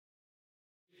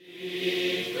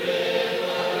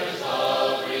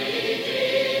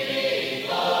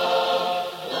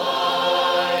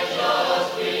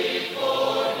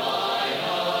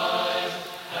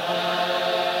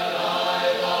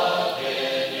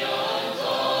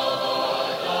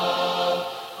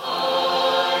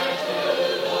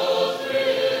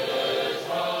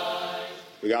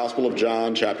Gospel of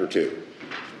John, chapter 2.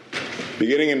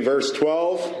 Beginning in verse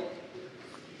 12.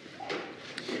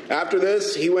 After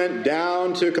this, he went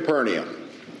down to Capernaum,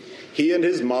 he and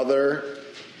his mother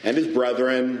and his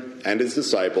brethren and his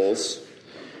disciples,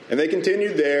 and they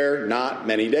continued there not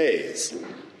many days.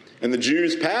 And the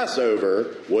Jews'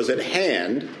 Passover was at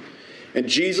hand, and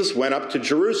Jesus went up to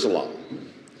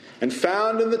Jerusalem, and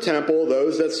found in the temple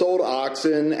those that sold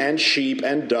oxen and sheep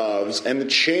and doves, and the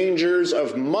changers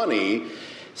of money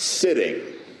sitting.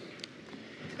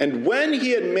 And when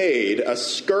he had made a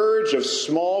scourge of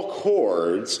small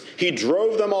cords, he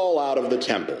drove them all out of the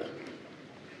temple.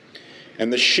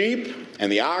 And the sheep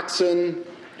and the oxen,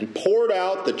 and poured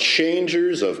out the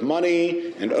changers of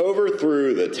money, and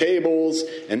overthrew the tables,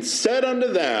 and said unto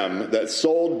them that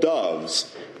sold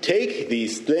doves, Take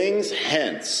these things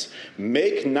hence,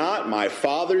 make not my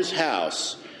Father's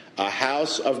house a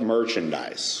house of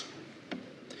merchandise.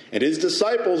 And his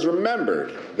disciples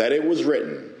remembered that it was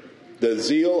written, The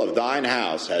zeal of thine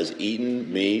house has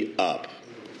eaten me up.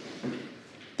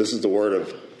 This is the word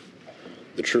of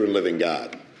the true and living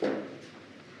God.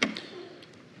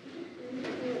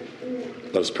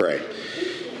 Let us pray.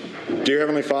 Dear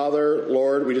Heavenly Father,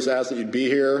 Lord, we just ask that you'd be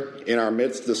here in our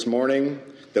midst this morning,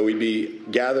 that we'd be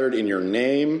gathered in your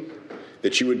name,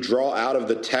 that you would draw out of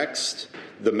the text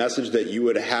the message that you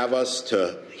would have us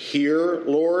to hear,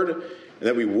 Lord, and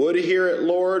that we would hear it,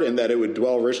 Lord, and that it would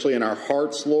dwell richly in our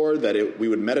hearts, Lord, that we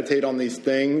would meditate on these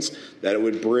things, that it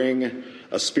would bring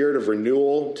a spirit of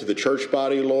renewal to the church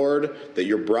body, Lord, that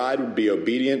your bride would be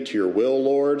obedient to your will,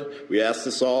 Lord. We ask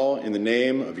this all in the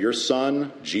name of your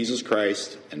Son, Jesus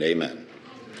Christ, and amen.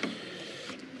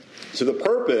 So the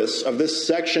purpose of this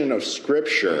section of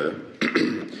Scripture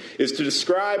is to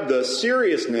describe the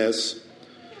seriousness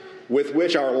with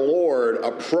which our Lord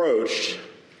approached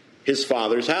his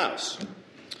Father's house.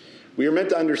 We are meant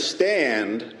to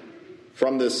understand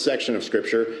from this section of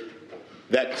Scripture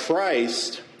that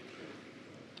Christ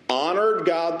honored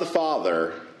God the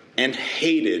Father and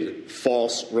hated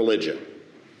false religion.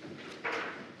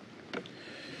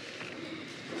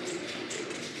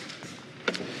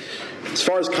 As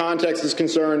far as context is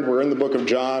concerned, we're in the book of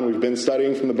John. We've been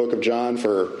studying from the book of John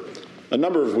for a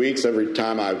number of weeks. Every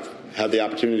time I've had the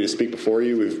opportunity to speak before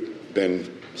you, we've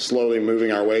been slowly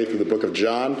moving our way through the book of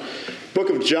John. Book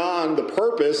of John, the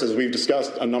purpose, as we've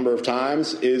discussed a number of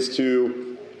times, is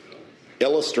to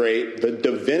illustrate the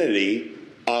divinity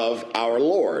of our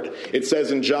Lord. It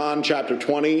says in John chapter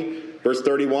 20, verse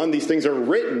 31, these things are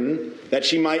written that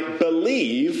she might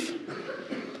believe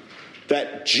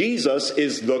that Jesus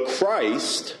is the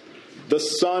Christ, the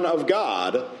Son of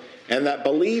God, and that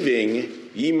believing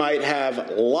ye might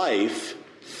have life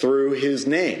through his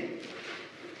name.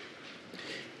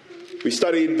 We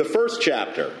studied the first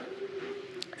chapter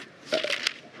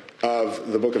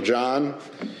of the book of John.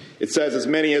 It says, as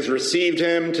many as received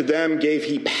him, to them gave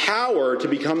he power to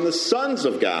become the sons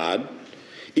of God,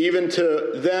 even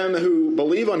to them who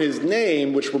believe on his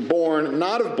name, which were born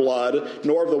not of blood,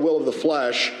 nor of the will of the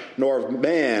flesh, nor of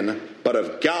man, but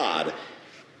of God.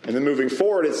 And then moving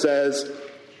forward, it says,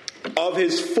 of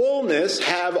his fullness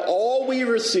have all we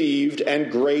received,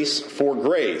 and grace for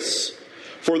grace.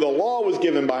 For the law was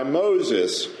given by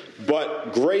Moses,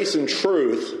 but grace and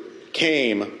truth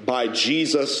came by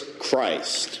Jesus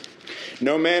Christ.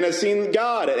 No man has seen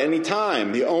God at any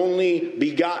time. The only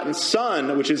begotten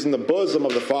Son, which is in the bosom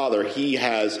of the Father, he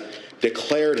has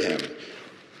declared him.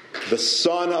 The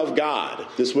Son of God.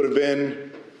 This would have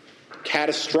been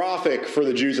catastrophic for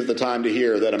the Jews at the time to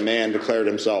hear that a man declared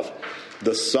himself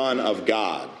the Son of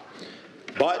God.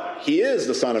 But he is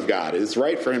the Son of God. It is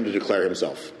right for him to declare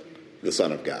himself the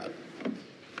Son of God.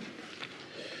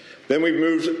 Then we've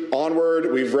moved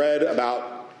onward. We've read about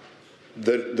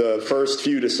the first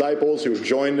few disciples who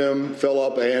joined him,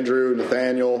 Philip, Andrew,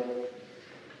 Nathaniel.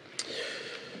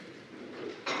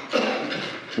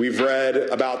 We've read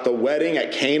about the wedding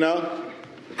at Cana.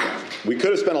 We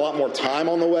could have spent a lot more time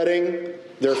on the wedding.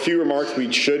 There are a few remarks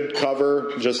we should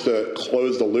cover just to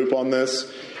close the loop on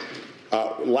this.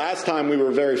 Last time we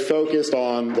were very focused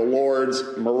on the Lord's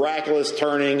miraculous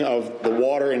turning of the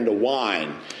water into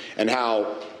wine and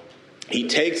how he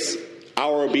takes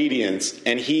our obedience,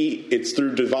 and it's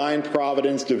through divine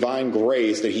providence, divine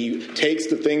grace, that he takes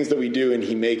the things that we do and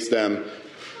he makes them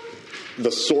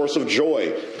the source of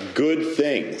joy, good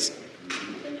things.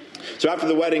 So after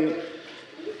the wedding,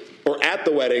 or at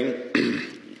the wedding,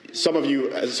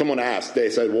 someone asked,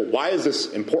 they said, well, why is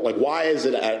this important? Like, why is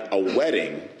it at a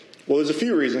wedding? Well, there's a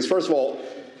few reasons. First of all,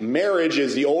 marriage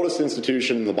is the oldest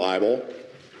institution in the Bible.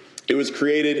 It was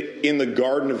created in the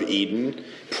Garden of Eden.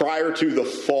 Prior to the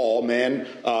fall, man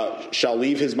shall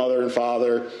leave his mother and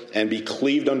father and be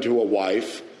cleaved unto a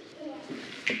wife.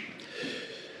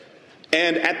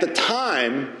 And at the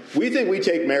time, we think we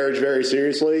take marriage very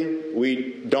seriously.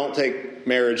 We don't take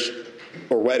marriage,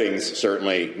 or weddings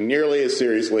certainly, nearly as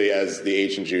seriously as the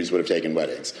ancient Jews would have taken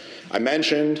weddings. I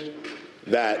mentioned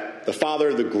that the father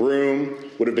of the groom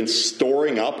would have been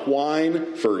storing up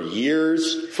wine for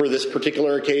years for this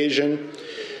particular occasion.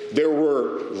 There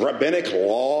were rabbinic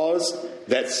laws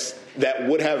that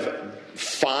would have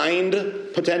fined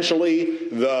potentially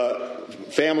the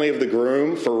family of the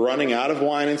groom for running out of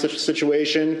wine in such a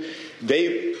situation.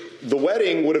 The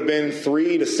wedding would have been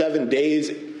 3 to 7 days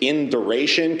in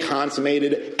duration,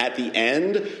 consummated at the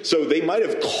end. So they might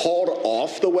have called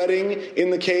off the wedding in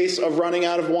the case of running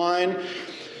out of wine.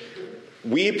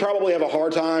 We probably have a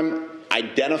hard time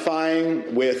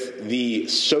identifying with the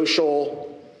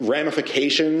social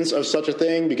ramifications of such a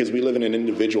thing because we live in an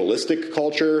individualistic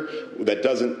culture that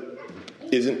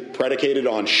isn't predicated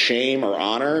on shame or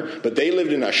honor, but they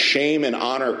lived in a shame and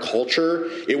honor culture.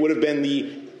 It would have been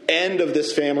the end of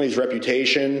this family's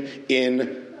reputation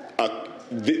in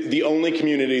the only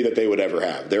community that they would ever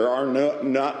have. There are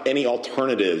not any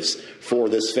alternatives for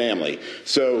this family.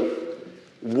 So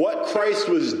what Christ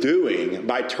was doing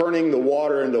by turning the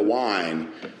water into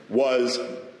wine was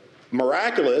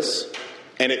miraculous,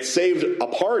 and it saved a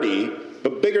party.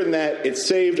 But bigger than that, it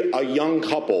saved a young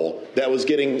couple that was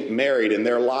getting married, and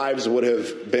their lives would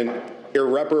have been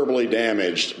irreparably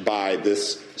damaged by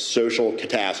this social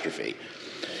catastrophe.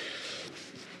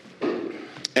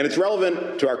 And it's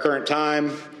relevant to our current time.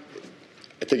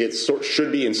 I think it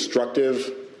should be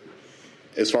instructive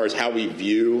as far as how we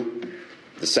view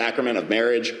the sacrament of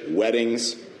marriage,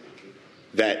 weddings,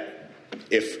 that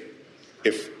if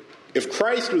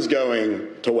Christ was going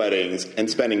to weddings and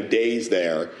spending days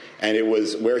there, and it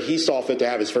was where he saw fit to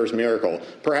have his first miracle,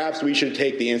 perhaps we should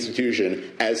take the institution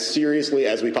as seriously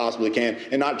as we possibly can,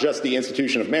 and not just the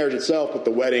institution of marriage itself, but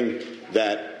the wedding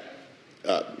that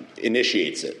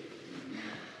initiates it.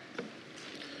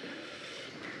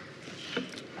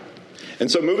 And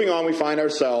so moving on, we find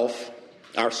ourselves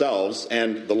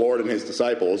and the Lord and his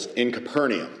disciples in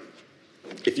Capernaum.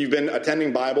 If you've been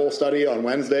attending Bible study on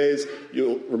Wednesdays,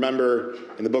 you'll remember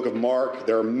in the book of Mark,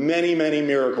 there are many, many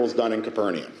miracles done in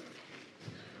Capernaum.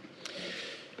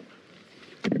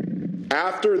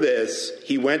 After this,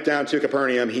 he went down to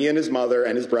Capernaum, he and his mother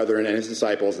and his brethren and his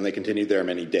disciples, and they continued there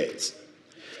many days.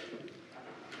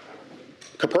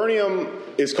 Capernaum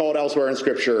is called elsewhere in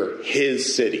Scripture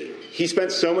his city. He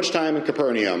spent so much time in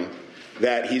Capernaum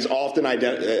that he's often, at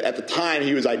the time,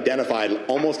 he was identified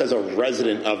almost as a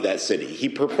resident of that city. He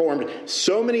performed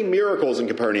so many miracles in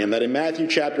Capernaum that in Matthew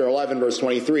chapter 11, verse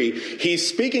 23, he's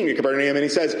speaking to Capernaum and he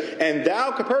says, "And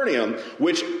thou, Capernaum,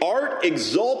 which art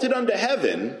exalted unto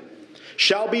heaven,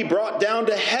 shall be brought down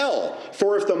to hell.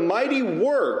 For if the mighty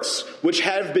works which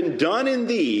have been done in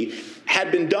thee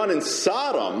had been done in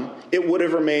Sodom, it would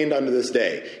have remained unto this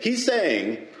day." He's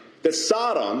saying that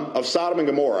Sodom and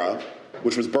Gomorrah,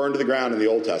 which was burned to the ground in the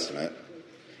Old Testament,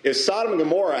 if Sodom and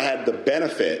Gomorrah had the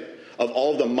benefit of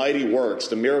all of the mighty works,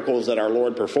 the miracles that our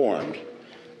Lord performed,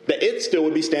 that it still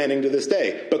would be standing to this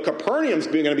day. But Capernaum's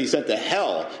going to be sent to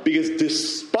hell because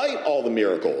despite all the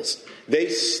miracles, they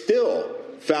still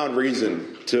found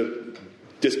reason to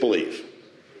disbelieve.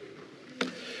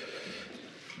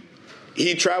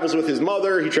 He travels with his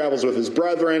mother, he travels with his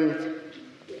brethren,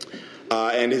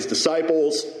 and his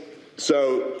disciples.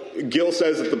 So Gill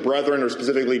says that the brethren are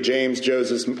specifically James,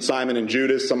 Joseph, Simon, and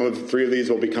Judas. Some of the three of these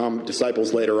will become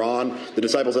disciples later on. The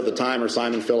disciples at the time are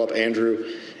Simon, Philip, Andrew,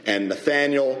 and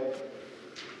Nathaniel.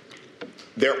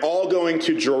 They're all going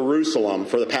to Jerusalem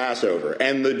for the Passover.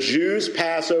 And the Jews'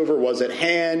 Passover was at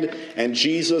hand, and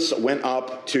Jesus went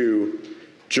up to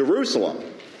Jerusalem.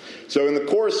 So in the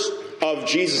course of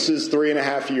Jesus'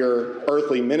 3.5-year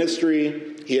earthly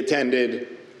ministry, he attended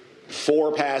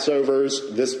 4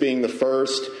 Passovers, this being the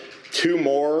first. 2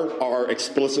 more are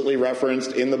explicitly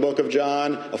referenced in the book of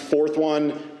John. A 4th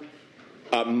one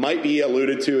might be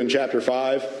alluded to in chapter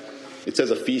 5. It says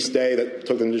a feast day that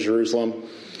took them to Jerusalem.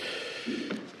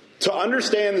 To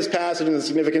understand this passage and the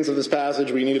significance of this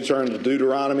passage, we need to turn to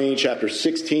Deuteronomy chapter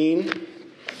 16.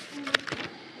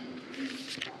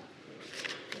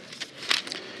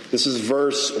 This is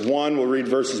verse 1. We'll read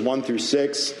verses 1 through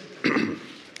 6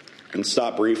 and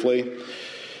stop briefly.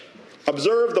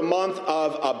 Observe the month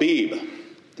of Abib.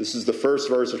 This is the first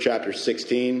verse of chapter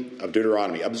 16 of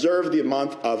Deuteronomy. Observe the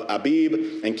month of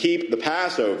Abib and keep the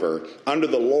Passover unto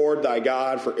the Lord thy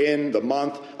God, for in the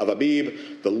month of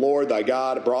Abib the Lord thy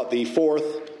God brought thee forth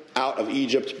out of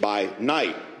Egypt by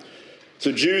night.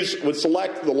 So Jews would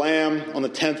select the lamb on the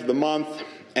 10th of the month,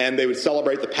 and they would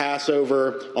celebrate the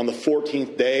Passover on the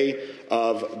 14th day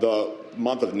of the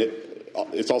month of,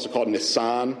 it's also called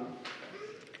Nisan,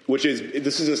 which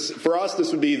is, for us,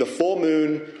 this would be the full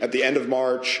moon at the end of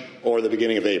March or the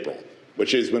beginning of April,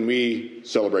 which is when we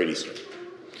celebrate Easter.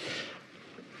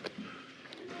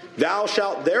 Thou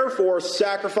shalt therefore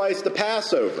sacrifice the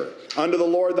Passover unto the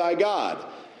Lord thy God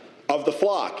of the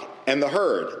flock and the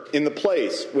herd in the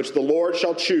place which the Lord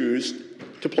shall choose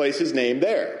to place his name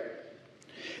there.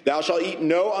 Thou shalt eat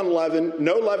no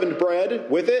leavened bread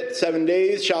with it. 7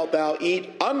 days shalt thou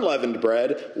eat unleavened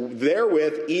bread,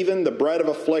 therewith even the bread of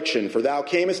affliction. For thou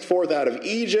camest forth out of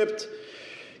Egypt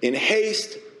in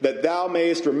haste, that thou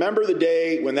mayest remember the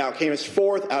day when thou camest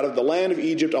forth out of the land of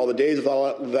Egypt all the days of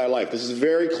thy life. This is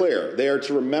very clear. They are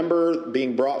to remember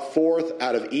being brought forth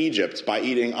out of Egypt by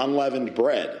eating unleavened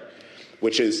bread,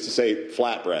 which is to say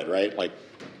flat bread, right? Like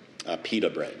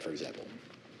pita bread, for example.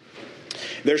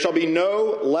 There shall be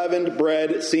no leavened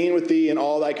bread seen with thee in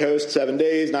all thy coast 7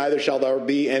 days, neither shall there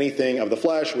be anything of the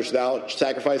flesh which thou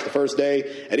sacrifice the first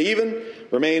day at even.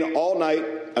 Remain all night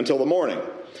until the morning.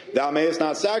 Thou mayest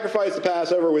not sacrifice the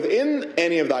Passover within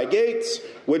any of thy gates,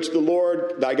 which the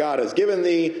Lord thy God has given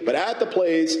thee, but at the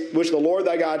place which the Lord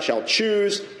thy God shall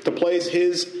choose to place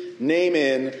his name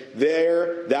in,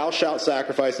 there thou shalt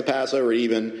sacrifice the Passover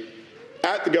even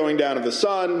at the going down of the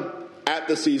sun, at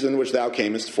the season which thou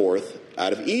camest forth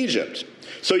out of Egypt.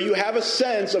 So you have a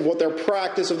sense of what their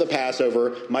practice of the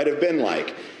Passover might have been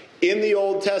like. In the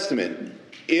Old Testament,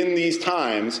 in these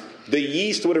times, the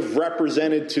yeast would have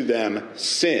represented to them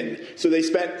sin. So they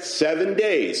spent 7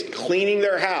 days cleaning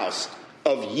their house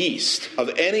of yeast, of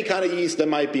any kind of yeast that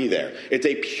might be there. It's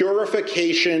a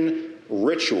purification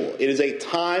ritual. It is a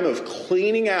time of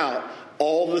cleaning out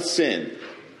all the sin.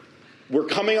 We're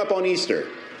coming up on Easter.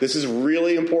 This is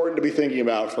really important to be thinking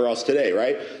about for us today,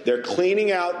 right? They're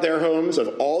cleaning out their homes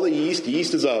of all the yeast.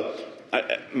 Yeast is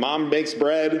mom makes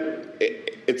bread.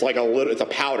 It's a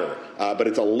powder, but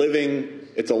it's a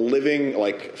living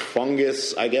like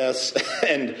fungus, I guess.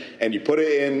 and you put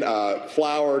it in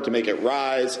flour to make it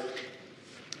rise.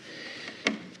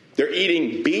 They're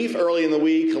eating beef early in the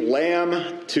week,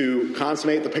 lamb to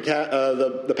consummate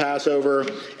the Passover.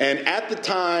 And at the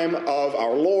time of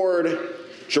our Lord,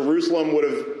 Jerusalem would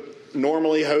have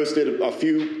normally hosted a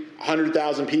few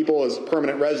 100,000 people as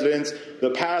permanent residents.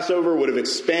 The Passover would have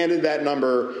expanded that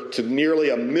number to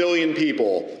nearly 1 million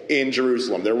people in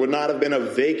Jerusalem. There would not have been a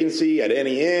vacancy at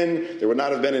any inn. There would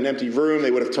not have been an empty room.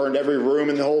 They would have turned every room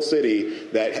in the whole city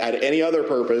that had any other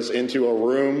purpose into a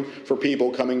room for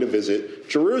people coming to visit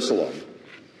Jerusalem.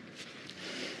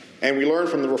 And we learn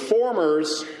from the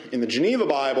Reformers in the Geneva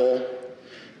Bible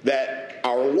that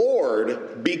our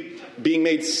Lord, being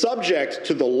made subject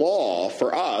to the law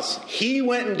for us, he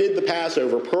went and did the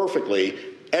Passover perfectly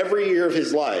every year of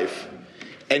his life,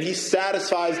 and he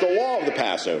satisfies the law of the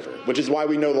Passover, which is why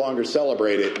we no longer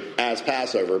celebrate it as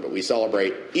Passover, but we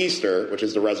celebrate Easter, which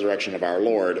is the resurrection of our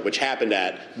Lord, which happened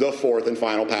at the fourth and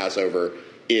final Passover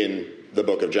in the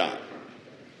book of John.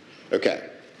 Okay.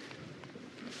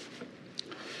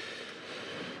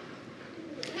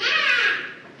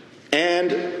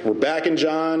 And we're back in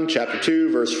John chapter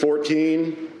 2, verse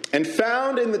 14. And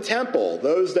found in the temple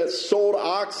those that sold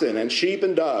oxen and sheep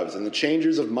and doves and the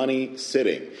changers of money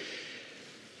sitting.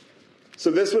 So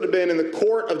this would have been in the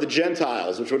court of the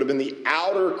Gentiles, which would have been the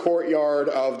outer courtyard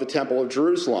of the temple of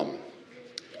Jerusalem.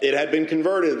 It had been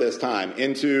converted at this time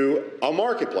into a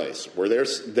marketplace where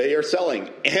they are selling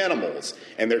animals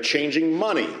and they're changing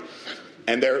money.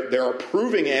 And they're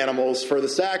approving animals for the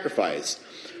sacrifice.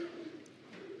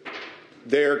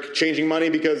 They're changing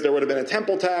money because there would have been a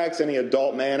temple tax. Any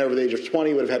adult man over the age of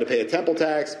 20 would have had to pay a temple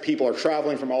tax. People are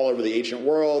traveling from all over the ancient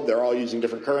world. They're all using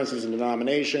different currencies and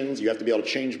denominations. You have to be able to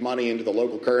change money into the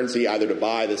local currency either to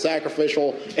buy the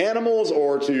sacrificial animals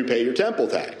or to pay your temple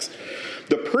tax.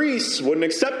 The priests wouldn't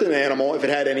accept an animal if it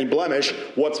had any blemish.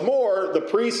 What's more, the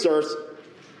priests are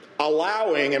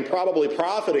allowing and probably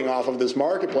profiting off of this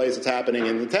marketplace that's happening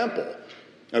in the temple.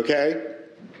 Okay?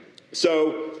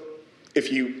 So,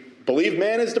 if you believe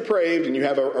man is depraved and you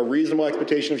have a reasonable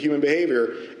expectation of human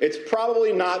behavior, it's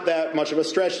probably not that much of a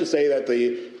stretch to say that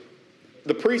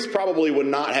the priests probably would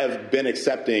not have been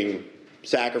accepting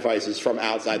sacrifices from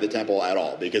outside the temple at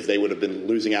all, because they would have been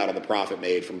losing out on the profit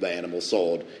made from the animals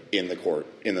sold in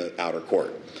the outer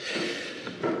court.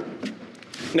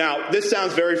 Now, this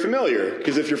sounds very familiar,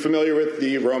 because if you're familiar with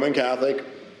the Roman Catholic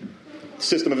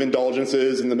system of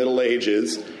indulgences in the Middle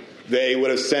Ages, they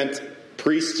would have sent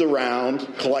priests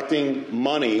around collecting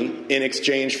money in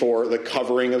exchange for the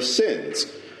covering of sins.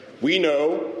 We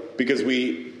know, because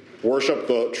we worship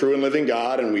the true and living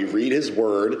God and we read his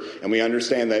word and we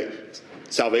understand that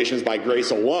salvation is by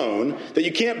grace alone, that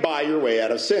you can't buy your way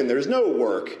out of sin. There's no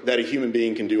work that a human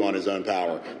being can do on his own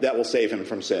power that will save him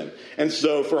from sin. And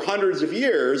so for hundreds of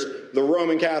years, the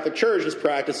Roman Catholic Church is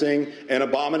practicing an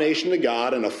abomination to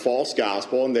God and a false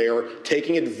gospel, and they are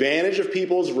taking advantage of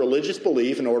people's religious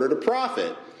belief in order to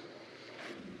profit.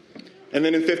 And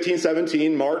then in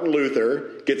 1517, Martin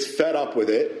Luther gets fed up with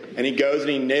it, and he goes and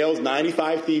he nails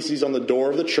 95 theses on the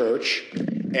door of the church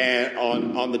and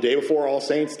on the day before All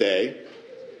Saints' Day.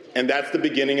 And that's the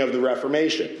beginning of the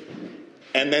Reformation.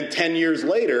 And then 10 years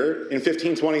later, in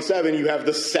 1527, you have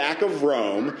the sack of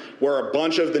Rome, where a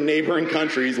bunch of the neighboring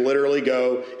countries literally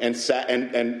go and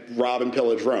rob and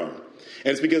pillage Rome.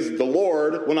 And it's because the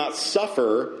Lord will not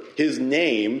suffer his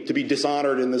name to be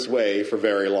dishonored in this way for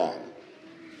very long.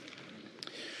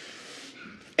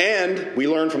 And we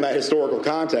learn from that historical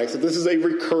context that this is a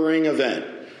recurring event.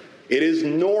 It is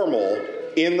normal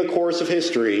in the course of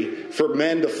history for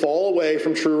men to fall away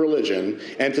from true religion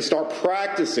and to start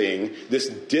practicing this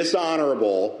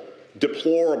dishonorable,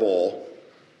 deplorable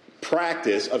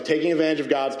practice of taking advantage of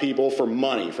God's people for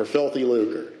money, for filthy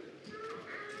lucre.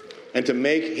 And to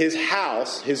make his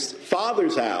house, his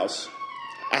father's house,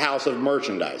 a house of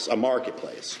merchandise, a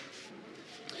marketplace.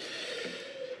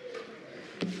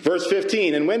 Verse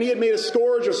 15, and when he had made a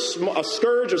scourge of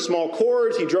small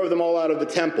cords, he drove them all out of the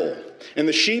temple, and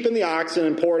the sheep and the oxen,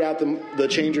 and poured out the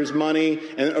changers' money,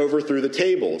 and overthrew the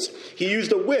tables. He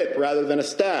used a whip rather than a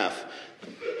staff.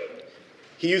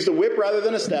 Because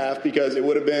it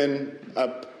would have been,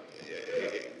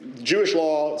 Jewish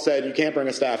law said you can't bring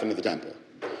a staff into the temple.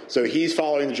 So he's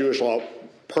following the Jewish law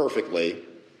perfectly.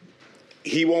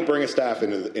 He won't bring a staff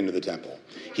into the temple.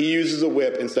 He uses a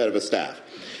whip instead of a staff.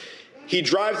 He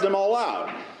drives them all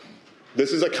out.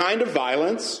 This is a kind of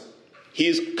violence. He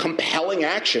is compelling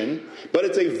action, but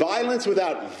it's a violence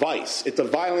without vice. It's a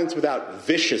violence without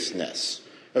viciousness.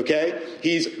 Okay?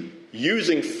 He's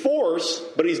using force,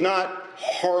 but he's not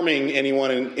harming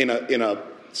anyone in a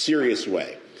serious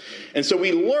way. And so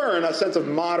we learn a sense of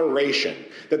moderation,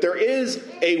 that there is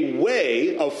a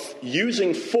way of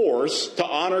using force to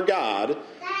honor God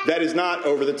that is not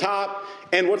over the top.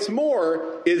 And what's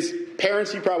more is,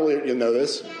 parents, you know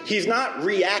this, he's not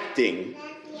reacting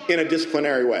in a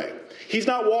disciplinary way. He's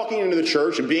not walking into the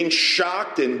church and being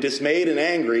shocked and dismayed and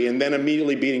angry and then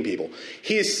immediately beating people.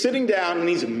 He is sitting down and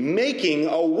he's making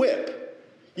a whip.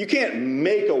 You can't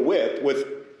make a whip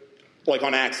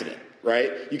on accident,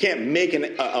 right? You can't make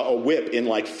a whip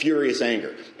in furious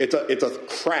anger. It's a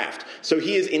craft. So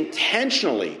he is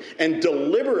intentionally and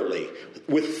deliberately,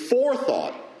 with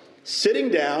forethought, sitting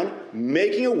down,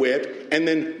 making a whip, and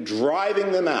then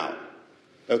driving them out.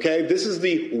 Okay? This is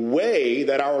the way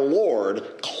that our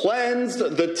Lord cleansed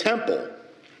the temple.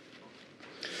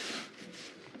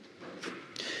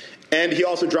 And he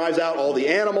also drives out all the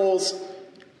animals,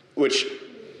 which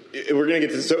we're going to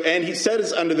get to. So, and he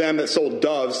says unto them that sold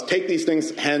doves, take these things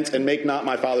hence and make not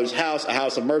my father's house a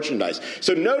house of merchandise.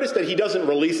 So notice that he doesn't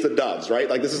release the doves, right?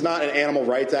 This is not an animal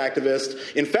rights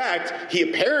activist. In fact,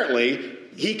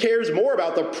 he cares more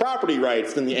about the property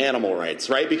rights than the animal rights,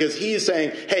 right? Because he is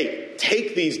saying, hey,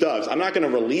 take these doves. I'm not going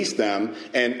to release them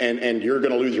and you're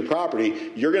going to lose your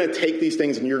property. You're going to take these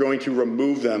things and you're going to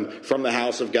remove them from the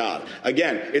house of God.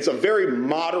 Again, it's a very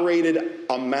moderated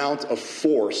amount of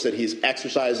force that he's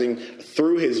exercising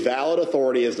through his valid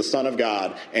authority as the Son of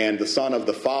God and the Son of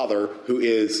the Father, who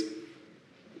is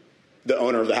the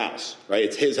owner of the house, right?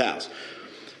 It's his house.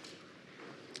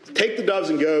 Take the doves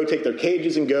and go, take their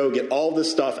cages and go, get all this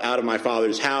stuff out of my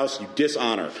father's house, you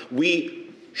dishonor.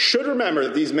 We should remember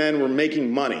that these men were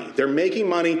making money. They're making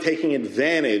money taking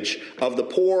advantage of the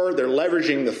poor. They're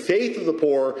leveraging the faith of the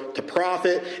poor to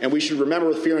profit. And we should remember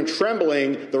with fear and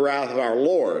trembling the wrath of our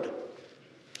Lord.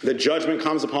 The judgment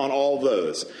comes upon all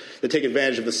those that take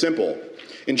advantage of the simple.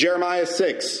 In Jeremiah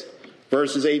 6,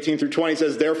 verses 18 through 20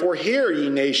 says, therefore hear, ye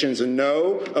nations, and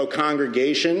know, O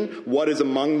congregation, what is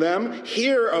among them.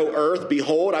 Hear, O earth,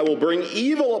 behold, I will bring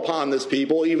evil upon this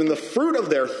people, even the fruit of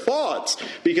their thoughts,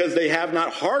 because they have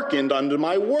not hearkened unto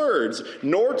my words,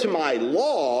 nor to my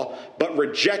law, but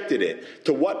rejected it.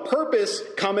 To what purpose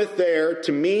cometh there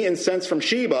to me incense from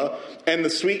Sheba, and the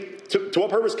sweet, to what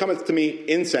purpose cometh to me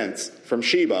incense from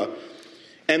Sheba,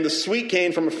 and the sweet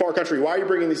cane from a far country? Why are you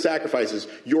bringing these sacrifices?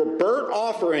 Your burnt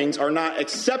offerings are not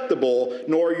acceptable,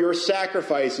 nor your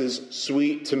sacrifices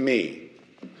sweet to me.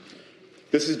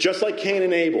 This is just like Cain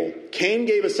and Abel. Cain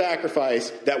gave a sacrifice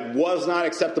that was not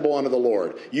acceptable unto the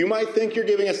Lord. You might think you're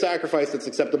giving a sacrifice that's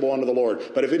acceptable unto the Lord,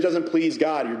 but if it doesn't please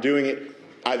God, you're doing it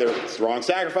Either it's the wrong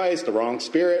sacrifice, the wrong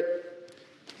spirit.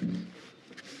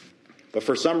 But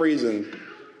for some reason,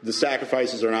 the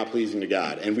sacrifices are not pleasing to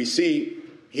God. And we see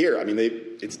here,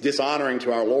 it's dishonoring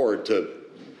to our Lord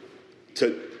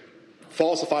to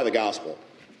falsify the gospel.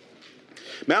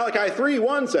 Malachi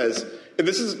 3:1 says,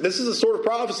 this is a sort of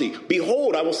prophecy.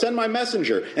 Behold, I will send my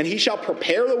messenger, and he shall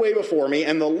prepare the way before me,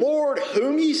 and the Lord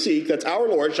whom ye seek, that's our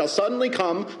Lord, shall suddenly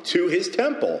come to his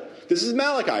temple. This is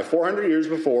Malachi, 400 years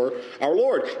before our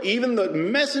Lord. Even the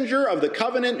messenger of the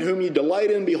covenant whom ye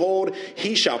delight in, behold,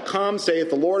 he shall come, saith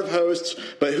the Lord of hosts.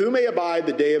 But who may abide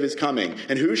the day of his coming?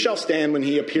 And who shall stand when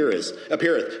he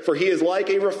appeareth? For he is like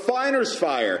a refiner's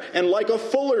fire, and like a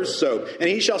fuller's soap. And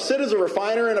he shall sit as a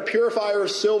refiner and a purifier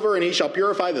of silver, and he shall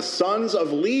purify the sons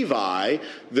of Levi,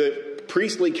 the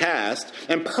priestly caste,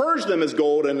 and purge them as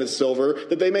gold and as silver,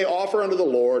 that they may offer unto the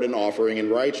Lord an offering in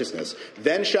righteousness.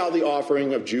 Then shall the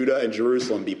offering of Judah and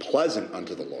Jerusalem be pleasant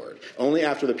unto the Lord. Only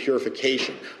after the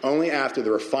purification, only after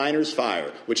the refiner's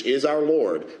fire, which is our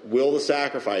Lord, will the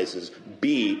sacrifices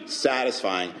be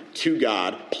satisfying to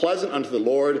God, pleasant unto the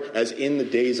Lord, as in the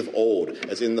days of old,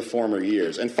 as in the former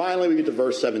years. And finally, we get to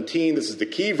verse 17. This is the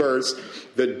key verse.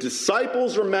 The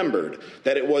disciples remembered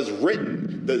that it was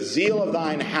written, the zeal of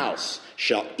thine house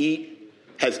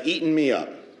has eaten me up.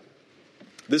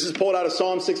 This is pulled out of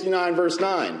Psalm 69, verse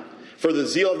 9. For the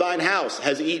zeal of thine house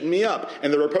has eaten me up,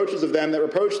 and the reproaches of them that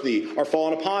reproach thee are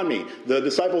fallen upon me. The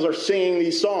disciples are singing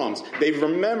these psalms. They've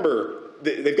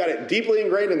got it deeply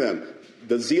ingrained in them.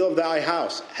 The zeal of thy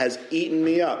house has eaten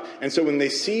me up. And so when they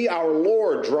see our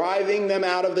Lord driving them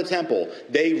out of the temple,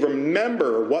 they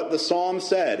remember what the psalm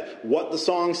said, what the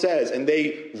song says, and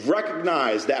they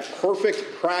recognize that perfect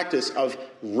practice of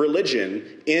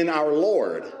religion in our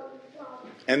Lord.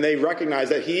 And they recognize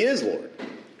that he is Lord.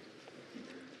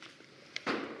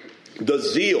 The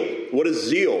zeal. What is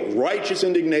zeal? Righteous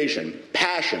indignation,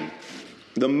 passion.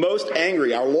 The most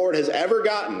angry our Lord has ever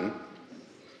gotten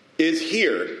is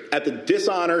here at the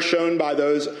dishonor shown by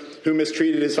those who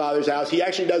mistreated his Father's house. He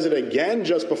actually does it again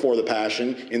just before the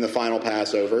Passion in the final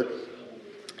Passover.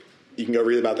 You can go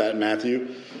read about that in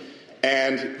Matthew.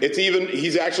 And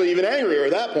he's actually even angrier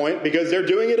at that point because they're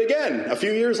doing it again a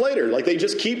few years later. Like they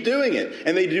just keep doing it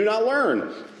and they do not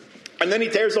learn. And then he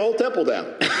tears the whole temple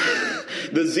down.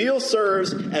 The zeal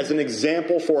serves as an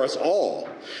example for us all.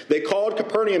 They called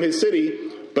Capernaum his city,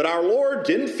 but our Lord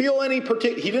didn't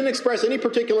he didn't express any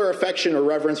particular affection or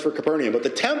reverence for Capernaum. But the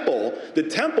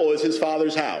temple is his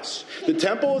Father's house. The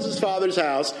temple is his Father's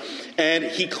house, and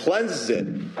he cleanses it.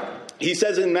 He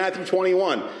says in Matthew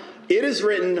 21, it is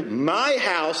written, my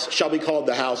house shall be called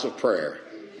the house of prayer,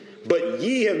 but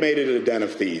ye have made it a den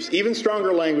of thieves. Even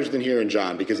stronger language than here in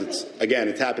John, because it's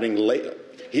happening late.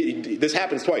 This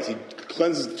happens twice. He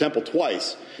cleanses the temple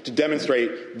twice to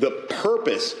demonstrate the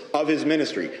purpose of his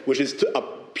ministry, which is a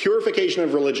purification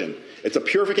of religion. It's a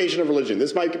purification of religion.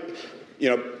 This might,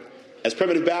 as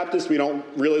primitive Baptists, we don't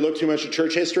really look too much at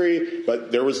church history,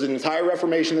 but there was an entire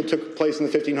Reformation that took place in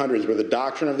the 1500s where the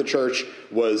doctrine of the church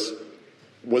was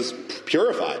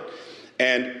purified.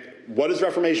 And what is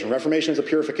Reformation? Reformation is a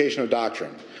purification of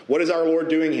doctrine. What is our Lord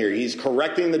doing here? He's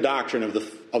correcting the doctrine of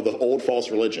the old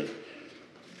false religion.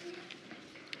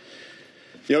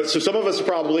 So some of us have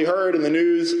probably heard in the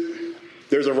news,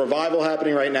 there's a revival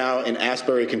happening right now in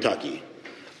Asbury, Kentucky.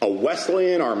 A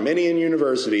Wesleyan Arminian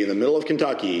university in the middle of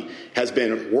Kentucky has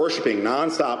been worshiping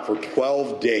nonstop for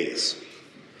 12 days.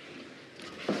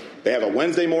 They have a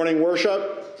Wednesday morning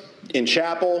worship in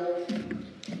chapel,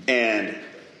 and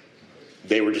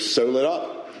they were just so lit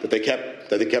up that they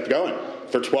kept going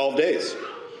for 12 days.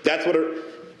 That's what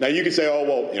now you could say, oh,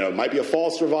 well, it might be a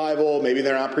false revival. Maybe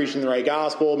they're not preaching the right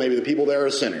gospel. Maybe the people there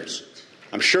are sinners.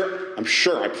 I'm sure,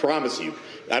 I promise you.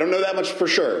 I don't know that much for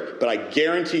sure, but I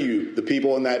guarantee you the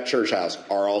people in that church house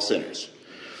are all sinners.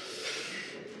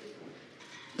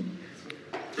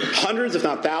 Hundreds, if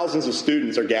not thousands, of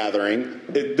students are gathering.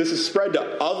 This is spread to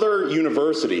other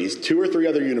universities, 2 or 3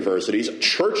 other universities,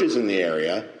 churches in the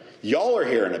area. Y'all are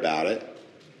hearing about it.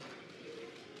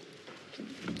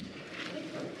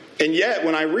 And yet,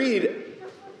 when I read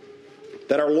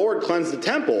that our Lord cleansed the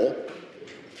temple,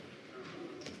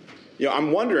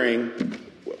 I'm wondering,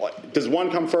 does one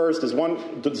come first? Does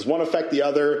one affect the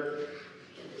other?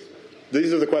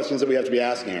 These are the questions that we have to be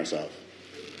asking ourselves.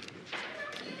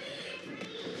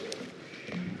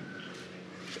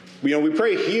 We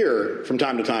pray here from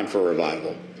time to time for a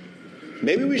revival.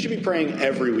 Maybe we should be praying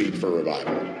every week for a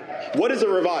revival. What is a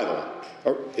revival?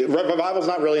 Revival is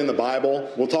not really in the Bible.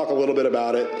 We'll talk a little bit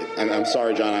about it. And I'm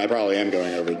sorry, John, I probably am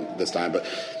going over this time. But,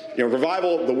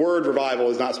 revival, the word revival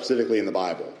is not specifically in the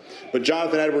Bible. But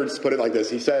Jonathan Edwards put it like this.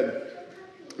 He said,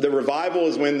 The revival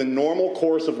is when the normal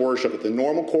course of worship, the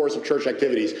normal course of church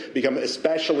activities become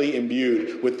especially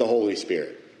imbued with the Holy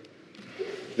Spirit.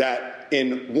 That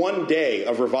in one day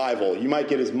of revival, you might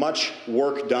get as much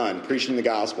work done preaching the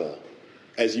gospel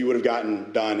as you would have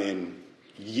gotten done in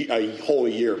a whole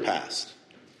year past.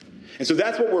 And so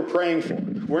that's what we're praying for.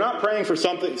 We're not praying for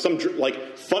some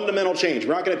like fundamental change.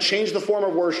 We're not going to change the form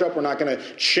of worship. We're not going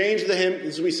to change the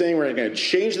hymns we sing. We're not going to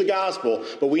change the gospel.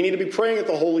 But we need to be praying that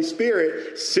the Holy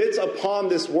Spirit sits upon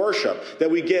this worship, that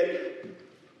we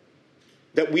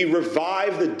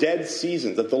revive the dead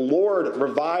seasons, that the Lord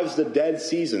revives the dead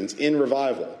seasons in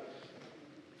revival.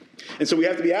 And so we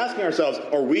have to be asking ourselves,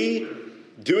 are we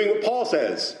doing what Paul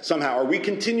says somehow? Are we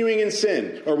continuing in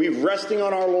sin? Are we resting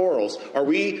on our laurels? Are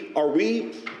we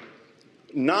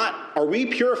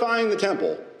purifying the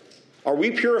temple? Are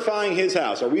we purifying his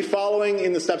house? Are we following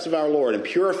in the steps of our Lord and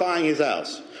purifying his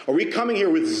house? Are we coming here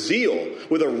with zeal,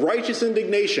 with a righteous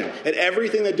indignation at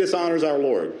everything that dishonors our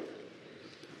Lord?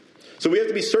 So we have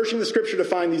to be searching the Scripture to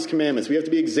find these commandments. We have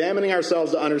to be examining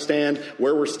ourselves to understand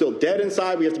where we're still dead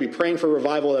inside. We have to be praying for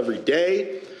revival every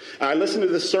day. I listened to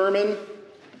the sermon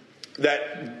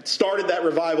that started that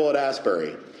revival at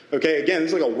Asbury. Okay, again,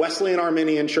 this is like a Wesleyan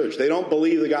Arminian church. They don't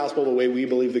believe the gospel the way we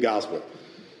believe the gospel.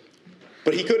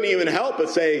 But he couldn't even help but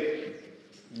say,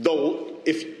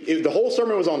 if the whole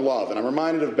sermon was on love, and I'm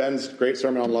reminded of Ben's great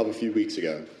sermon on love a few weeks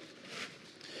ago.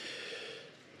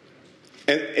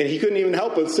 And he couldn't even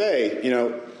help but say,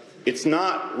 it's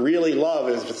not really love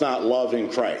if it's not love in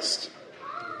Christ.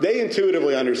 They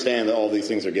intuitively understand that all these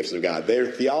things are gifts of God. Their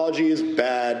theology is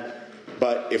bad,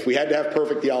 but if we had to have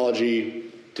perfect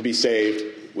theology to be saved,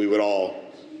 we would all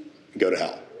go to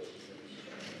hell.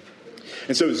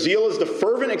 And so zeal is the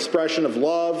fervent expression of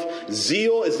love.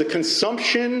 Zeal is the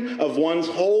consumption of one's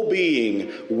whole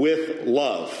being with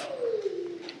love.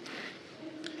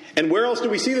 And where else do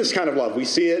we see this kind of love? We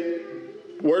see it,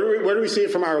 where do we see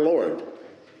it from our Lord?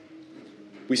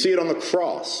 We see it on the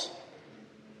cross,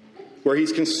 where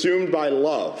he's consumed by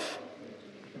love.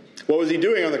 What was he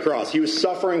doing on the cross? He was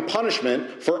suffering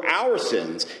punishment for our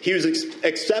sins. He was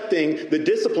accepting the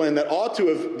discipline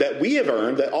that we have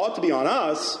earned, that ought to be on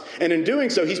us. And in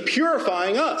doing so, he's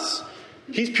purifying us.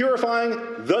 He's purifying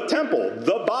the temple,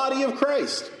 the body of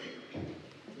Christ.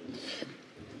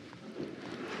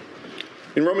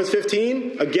 In Romans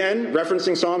 15, again,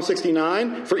 referencing Psalm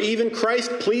 69, for even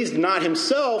Christ pleased not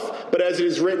himself, but as it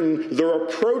is written, the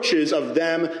reproaches of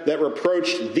them that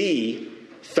reproached thee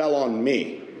fell on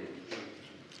me.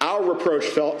 Our reproach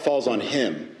falls on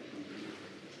him.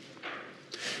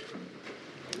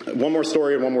 One more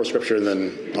story and one more scripture, and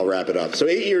then I'll wrap it up. So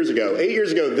 8 years ago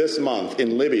this month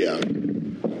in Libya,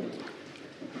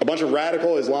 a bunch of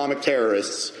radical Islamic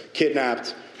terrorists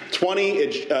kidnapped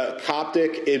 20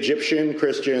 Coptic Egyptian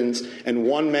Christians and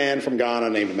one man from Ghana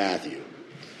named Matthew.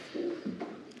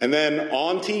 And then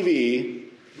on TV,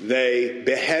 they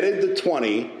beheaded the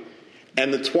 20,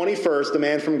 and the 21st, the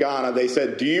man from Ghana, they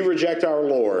said, "Do you reject our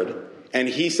Lord?" And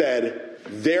he said,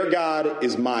 "Their God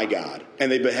is my God."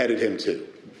 And they beheaded him too.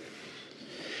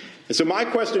 And so my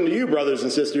question to you, brothers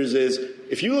and sisters, is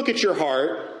if you look at your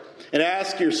heart and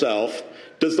ask yourself,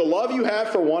 does the love you have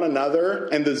for one another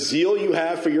and the zeal you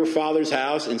have for your Father's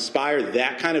house inspire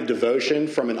that kind of devotion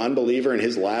from an unbeliever in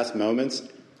his last moments?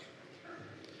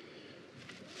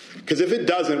 Because if it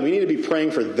doesn't, we need to be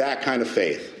praying for that kind of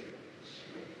faith.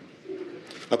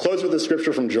 I'll close with a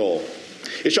scripture from Joel.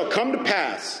 It shall come to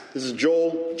pass, this is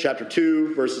Joel chapter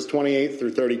 2, verses 28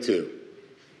 through 32.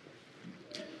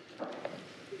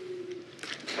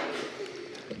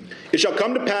 It shall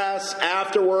come to pass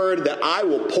afterward that I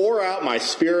will pour out my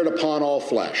spirit upon all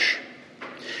flesh.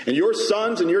 And your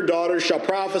sons and your daughters shall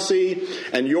prophesy,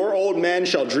 and your old men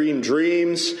shall dream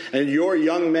dreams, and your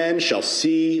young men shall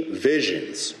see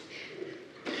visions.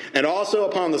 And also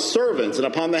upon the servants and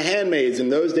upon the handmaids in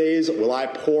those days will I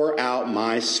pour out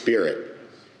my spirit.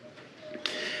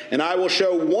 And I will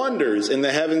show wonders in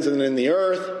the heavens and in the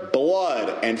earth,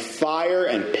 blood and fire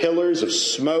and pillars of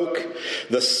smoke.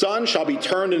 The sun shall be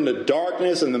turned into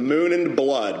darkness and the moon into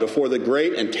blood before the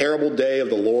great and terrible day of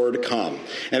the Lord come.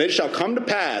 And it shall come to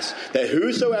pass that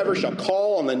whosoever shall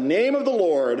call on the name of the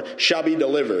Lord shall be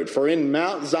delivered. For in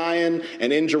Mount Zion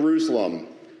and in Jerusalem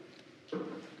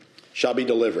shall be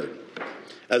delivered,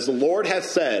 as the Lord hath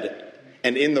said,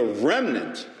 and in the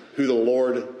remnant who the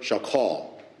Lord shall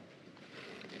call.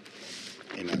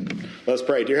 Amen. Let us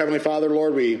pray. Dear Heavenly Father,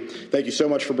 Lord, we thank you so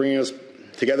much for bringing us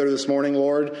together this morning,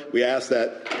 Lord. We ask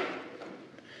that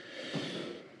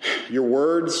your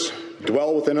words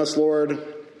dwell within us, Lord,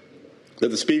 that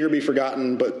the speaker be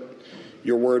forgotten, but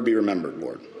your word be remembered,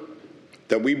 Lord.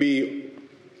 That we be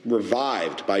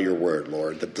revived by your word,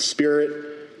 Lord, that the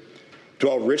Spirit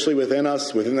dwell richly within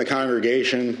us, within the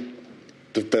congregation,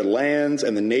 that the lands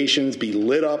and the nations be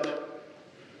lit up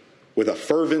with a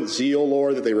fervent zeal,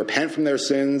 Lord, that they repent from their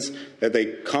sins, that they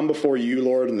come before you,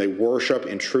 Lord, and they worship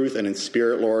in truth and in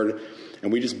spirit, Lord.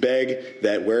 And we just beg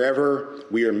that wherever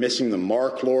we are missing the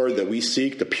mark, Lord, that we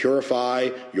seek to purify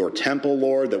your temple,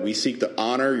 Lord, that we seek to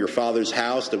honor your Father's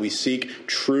house, that we seek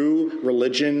true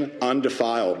religion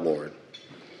undefiled, Lord.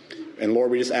 And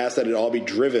Lord, we just ask that it all be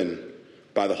driven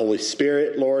by the Holy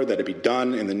Spirit, Lord, that it be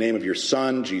done in the name of your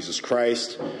Son, Jesus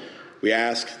Christ. We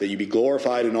ask that you be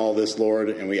glorified in all this, Lord,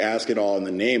 and we ask it all in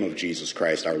the name of Jesus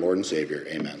Christ, our Lord and Savior.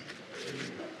 Amen.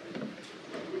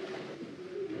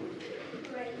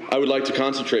 I would like to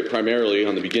concentrate primarily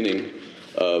on the beginning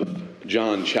of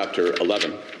John chapter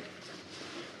 11.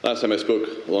 Last time I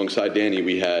spoke alongside Danny,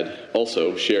 we had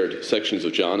also shared sections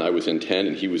of John. I was in 10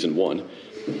 and he was in 1.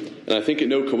 And I think it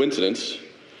no coincidence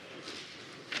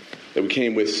that we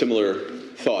came with similar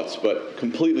thoughts, but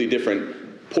completely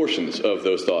different portions of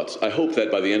those thoughts. I hope that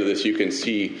by the end of this you can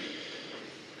see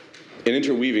an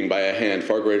interweaving by a hand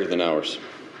far greater than ours.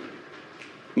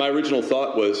 My original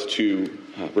thought was to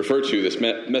refer to this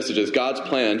message as God's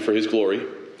plan for his glory,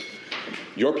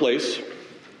 your place,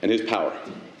 and his power.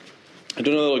 I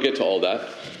don't know that I'll get to all that.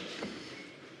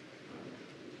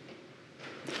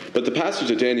 But the passage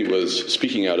that Danny was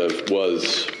speaking out of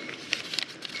was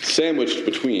sandwiched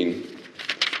between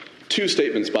two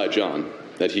statements by John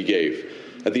that he gave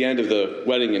at the end of the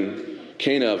wedding in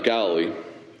Cana of Galilee.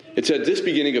 It said, "This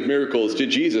beginning of miracles did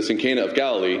Jesus in Cana of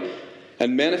Galilee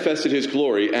and manifested his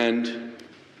glory, and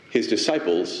his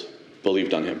disciples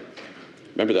believed on him."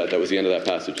 Remember that. That was the end of that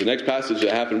passage. The next passage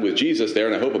that happened with Jesus there,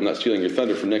 and I hope I'm not stealing your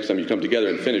thunder from next time you come together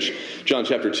and finish John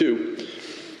chapter 2.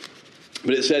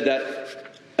 But it said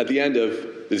that at the end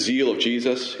of the zeal of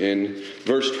Jesus in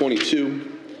verse 22,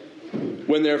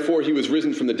 "When therefore he was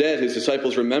risen from the dead, his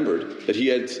disciples remembered that he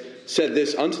had said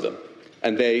this unto them,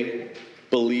 and they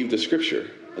believed the scripture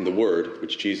and the word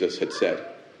which Jesus had said."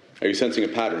 Are you sensing a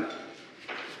pattern?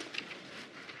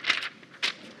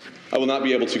 I will not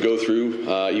be able to go through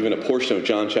even a portion of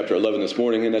John chapter 11 this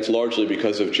morning, and that's largely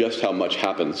because of just how much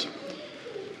happens.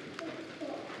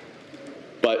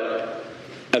 But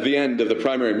at the end of the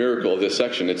primary miracle of this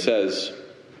section, it says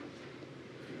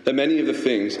that then many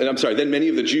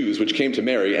of the Jews which came to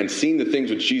Mary and seeing the things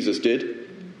which Jesus did,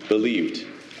 believed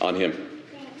on him.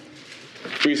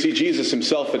 For you see, Jesus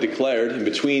himself had declared in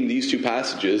between these two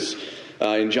passages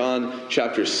in John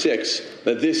chapter 6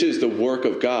 that this is the work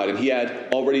of God. And he had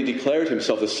already declared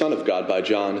himself the Son of God by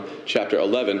John chapter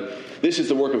 11. This is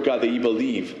the work of God, that ye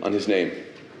believe on his name.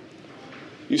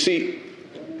 You see,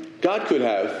 God could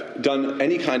have done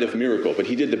any kind of miracle, but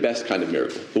he did the best kind of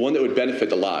miracle, the one that would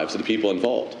benefit the lives of the people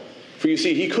involved. For you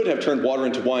see, he could have turned water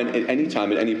into wine at any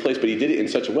time, at any place, but he did it in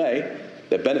such a way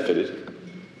that benefited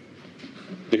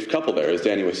the couple there, as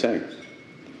Danny was saying.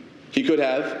 He could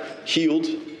have healed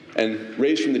and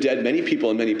raised from the dead many people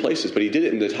in many places, but he did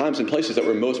it in the times and places that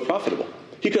were most profitable.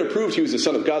 He could have proved he was the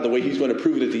Son of God the way he's going to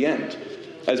prove it at the end,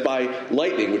 as by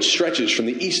lightning which stretches from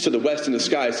the east to the west in the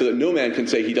sky so that no man can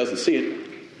say he doesn't see it,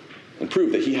 and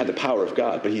prove that he had the power of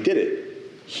God. But he did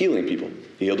it, healing people.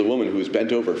 He healed a woman who was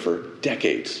bent over for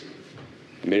decades,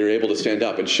 and made her able to stand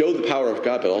up and show the power of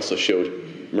God, but also showed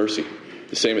mercy.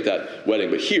 The same at that wedding.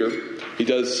 But here, he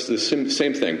does the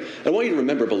same thing. I want you to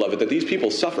remember, beloved, that these people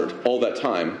suffered all that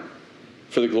time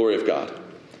for the glory of God.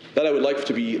 That I would like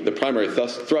to be the primary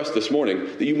thrust this morning,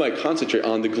 that you might concentrate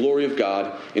on the glory of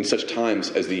God in such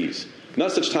times as these.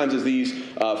 Not such times as these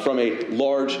from a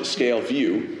large-scale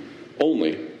view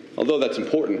only, although that's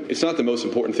important. It's not the most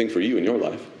important thing for you in your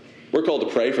life. We're called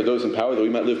to pray for those in power that we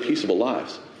might live peaceable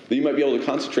lives, that you might be able to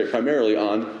concentrate primarily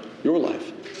on your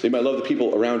life. That you might love the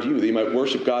people around you, that you might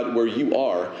worship God where you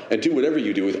are, and do whatever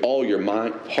you do with all your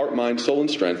mind, heart, mind, soul, and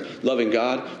strength, loving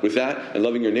God with that and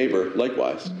loving your neighbor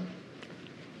likewise.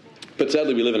 But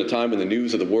sadly, we live in a time when the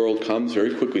news of the world comes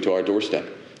very quickly to our doorstep.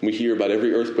 And we hear about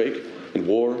every earthquake and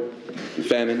war and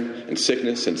famine and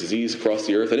sickness and disease across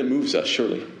the earth, and it moves us,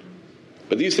 surely.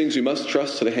 But these things we must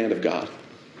trust to the hand of God.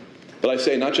 But I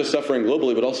say not just suffering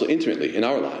globally, but also intimately in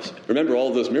our lives. Remember, all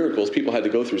of those miracles, people had to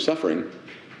go through suffering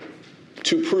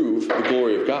to prove the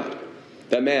glory of God.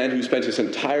 That man who spent his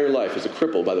entire life as a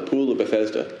cripple by the pool of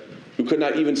Bethesda, who could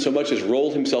not even so much as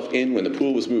roll himself in when the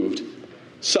pool was moved,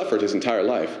 suffered his entire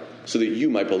life so that you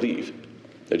might believe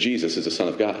that Jesus is the Son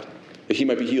of God, that he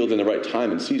might be healed in the right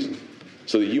time and season,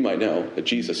 so that you might know that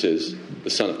Jesus is the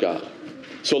Son of God.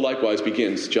 So likewise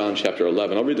begins John chapter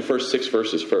 11. I'll read the first 6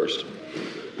 verses first.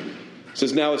 It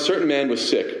says, "Now a certain man was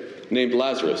sick, named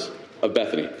Lazarus of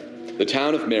Bethany, the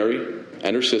town of Mary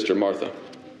and her sister Martha.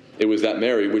 It was that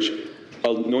Mary which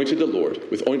anointed the Lord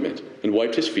with ointment and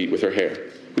wiped his feet with her hair,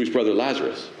 whose brother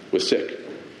Lazarus was sick.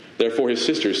 Therefore his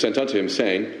sisters sent unto him,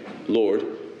 saying,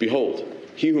 Lord, behold,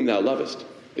 he whom thou lovest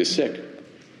is sick.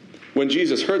 When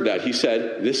Jesus heard that, he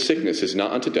said, This sickness is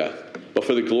not unto death, but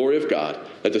for the glory of God,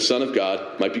 that the Son of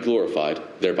God might be glorified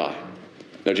thereby.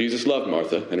 Now Jesus loved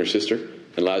Martha and her sister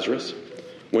and Lazarus.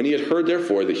 When he had heard,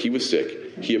 therefore, that he was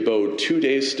sick, he abode 2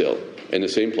 days still in the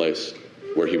same place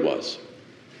where he was.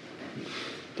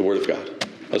 The word of God.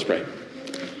 Let's pray.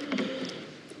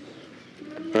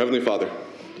 Our Heavenly Father,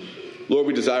 Lord,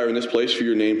 we desire in this place for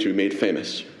your name to be made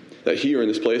famous, that here in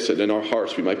this place and in our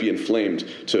hearts we might be inflamed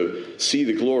to see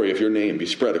the glory of your name be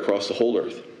spread across the whole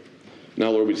earth. Now,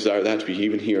 Lord, we desire that to be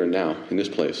even here and now in this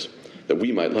place, that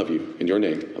we might love you in your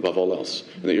name above all else,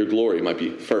 and that your glory might be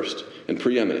first and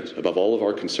preeminent above all of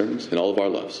our concerns and all of our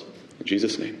loves. In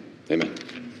Jesus' name, amen.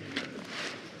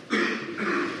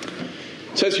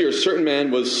 It says here, a certain man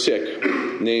was sick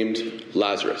named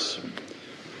Lazarus.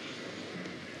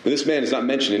 And this man is not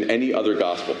mentioned in any other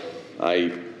gospel.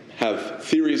 I have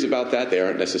theories about that. They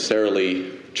aren't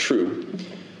necessarily true.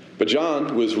 But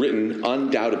John was written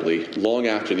undoubtedly long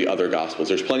after the other Gospels.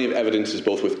 There's plenty of evidences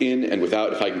both within and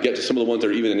without. If I can get to some of the ones that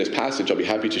are even in this passage, I'll be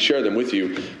happy to share them with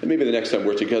you. And maybe the next time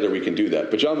we're together we can do that.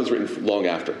 But John was written long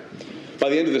after. By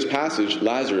the end of this passage,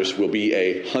 Lazarus will be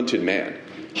a hunted man.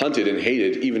 Hunted and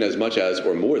hated even as much as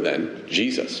or more than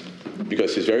Jesus.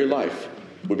 Because his very life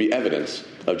would be evidence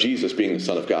of Jesus being the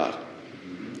Son of God.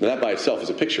 And that by itself is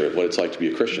a picture of what it's like to be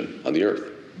a Christian on the earth.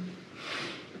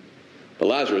 But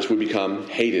Lazarus would become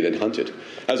hated and hunted.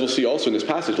 As we'll see also in this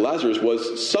passage, Lazarus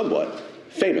was somewhat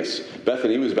famous.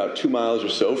 Bethany was about 2 miles or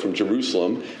so from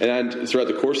Jerusalem. And throughout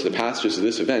the course of the passages of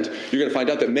this event, you're going to find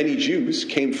out that many Jews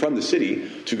came from the city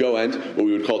to go and, what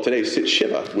we would call today, sit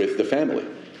Shiva with the family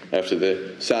after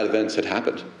the sad events had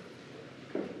happened.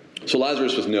 So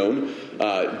Lazarus was known,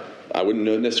 I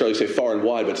wouldn't necessarily say far and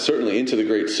wide, but certainly into the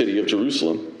great city of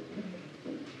Jerusalem.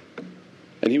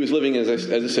 And he was living, as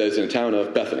it says, in a town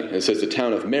of Bethany. And it says the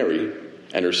town of Mary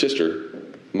and her sister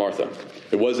Martha.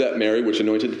 It was that Mary which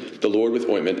anointed the Lord with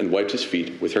ointment and wiped his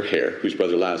feet with her hair, whose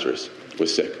brother Lazarus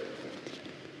was sick.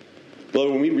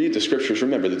 Beloved, when we read the scriptures,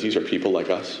 remember that these are people like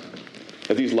us.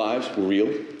 That these lives were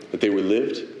real, that they were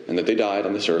lived, and that they died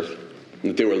on this earth,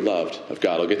 and that they were loved of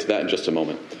God. I'll get to that in just a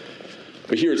moment.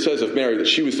 But here it says of Mary that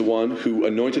she was the one who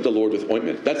anointed the Lord with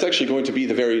ointment. That's actually going to be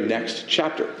the very next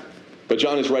chapter. But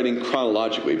John is writing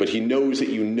chronologically, but he knows that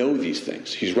you know these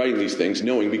things. He's writing these things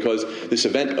knowing because this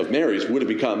event of Mary's would have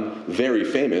become very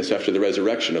famous after the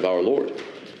resurrection of our Lord.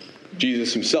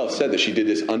 Jesus himself said that she did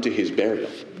this unto his burial.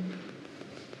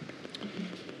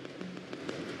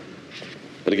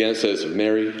 But again it says of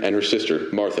Mary and her sister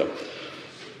Martha.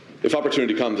 If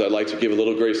opportunity comes, I'd like to give a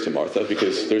little grace to Martha,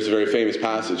 because there's a very famous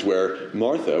passage where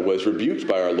Martha was rebuked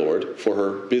by our Lord for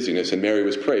her busyness, and Mary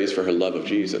was praised for her love of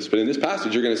Jesus. But in this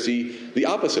passage, you're going to see the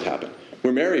opposite happen,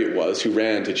 where Mary it was who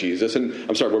ran to Jesus,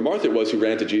 where Martha it was who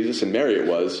ran to Jesus, and Mary it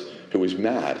was who was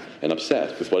mad and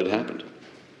upset with what had happened.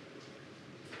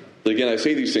 But again, I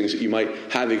say these things that you might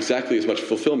have exactly as much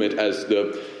fulfillment as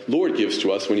the Lord gives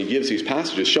to us when he gives these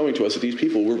passages, showing to us that these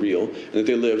people were real and that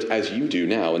they lived as you do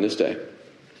now in this day.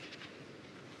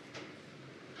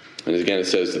 And again, it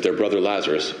says that their brother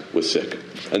Lazarus was sick.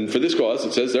 And for this cause,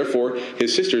 it says, therefore,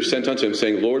 his sisters sent unto him,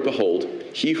 saying, Lord, behold,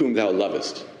 he whom thou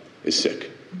lovest is sick.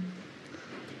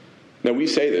 Now, we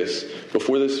say this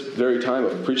before this very time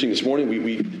of preaching this morning.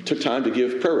 We took time to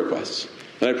give prayer requests.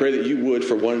 And I pray that you would,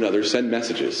 for one another, send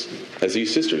messages, as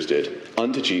these sisters did,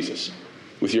 unto Jesus,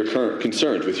 with your current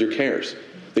concerns, with your cares,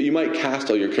 that you might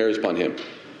cast all your cares upon him.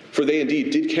 For they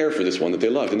indeed did care for this one that they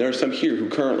loved. And there are some here who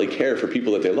currently care for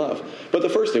people that they love. But the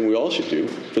first thing we all should do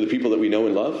for the people that we know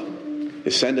and love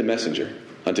is send a messenger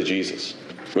unto Jesus.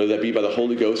 Whether that be by the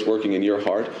Holy Ghost working in your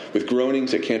heart, with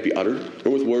groanings that can't be uttered,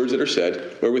 or with words that are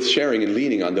said, or with sharing and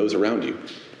leaning on those around you.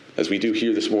 As we do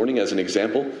here this morning as an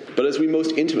example, but as we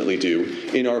most intimately do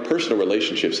in our personal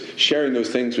relationships, sharing those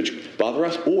things which bother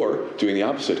us, or doing the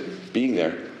opposite, being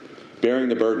there, bearing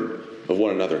the burden of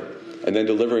one another, and then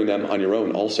delivering them on your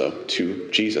own also to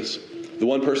Jesus. The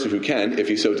one person who can, if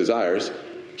he so desires,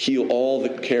 heal all the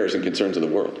cares and concerns of the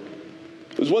world.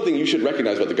 There's one thing you should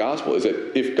recognize about the gospel is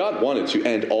that if God wanted to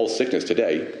end all sickness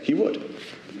today, he would.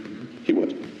 He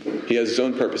would. He has his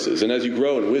own purposes. And as you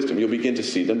grow in wisdom, you'll begin to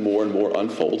see them more and more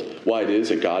unfold. Why it is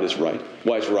that God is right.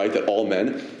 Why it's right that all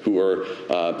men who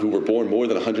were born more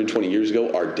than 120 years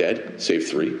ago are dead, save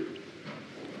 3.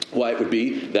 Why it would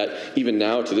be that even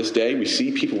now to this day we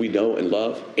see people we know and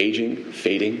love aging,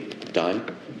 fading, dying.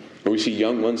 Or we see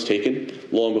young ones taken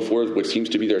long before what seems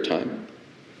to be their time.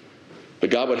 But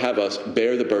God would have us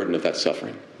bear the burden of that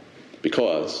suffering.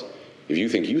 Because if you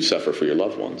think you suffer for your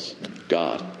loved ones,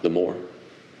 God the more.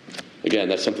 Again,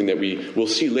 that's something that we will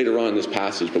see later on in this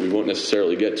passage, but we won't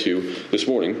necessarily get to this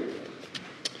morning.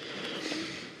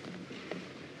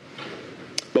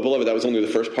 But beloved, that was only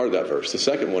the first part of that verse. The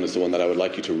second one is the one that I would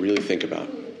like you to really think about.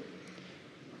 It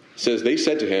says, they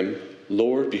said to him,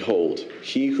 Lord, behold,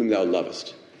 he whom thou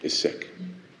lovest is sick.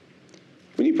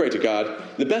 When you pray to God,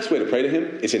 the best way to pray to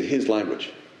him is in his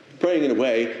language. Praying in a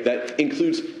way that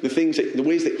includes the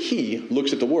ways that he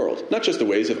looks at the world. Not just the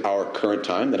ways of our current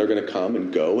time that are going to come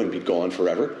and go and be gone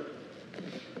forever.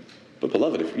 But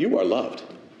beloved, if you are loved,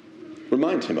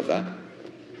 remind him of that.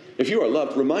 If you are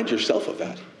loved, remind yourself of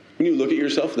that. When you look at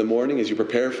yourself in the morning as you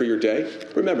prepare for your day,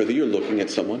 remember that you're looking at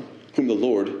someone whom the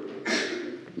Lord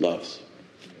loves.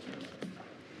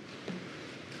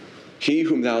 He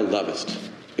whom thou lovest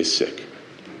is sick.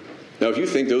 Now, if you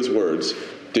think those words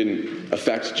didn't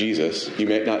affect Jesus, you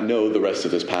may not know the rest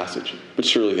of this passage. But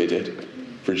surely they did.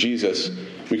 For Jesus,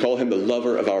 we call him the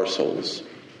lover of our souls.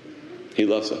 He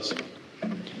loves us.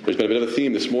 There's been a bit of a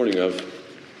theme this morning of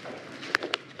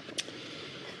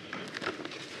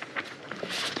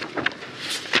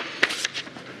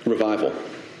revival.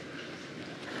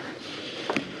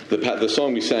 The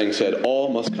song we sang said, all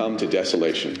must come to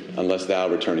desolation unless thou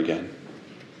return again.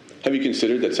 Have you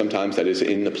considered that sometimes that is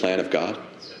in the plan of God?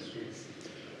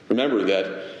 Remember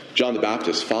that John the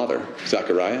Baptist's father,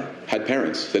 Zechariah, had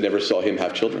parents that never saw him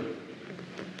have children.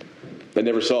 That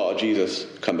never saw Jesus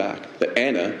come back. That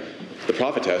Anna, the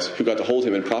prophetess, who got to hold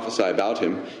him and prophesy about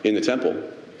him in the temple,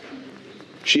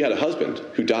 she had a husband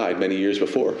who died many years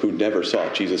before, who never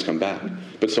saw Jesus come back,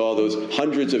 but saw those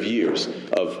hundreds of years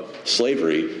of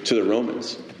slavery to the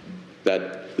Romans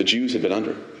that the Jews had been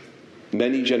under.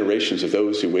 Many generations of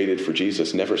those who waited for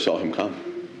Jesus never saw him come.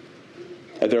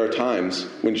 And there are times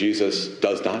when Jesus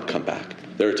does not come back.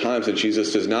 There are times when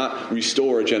Jesus does not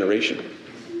restore a generation.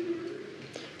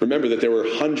 Remember that there were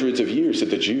hundreds of years that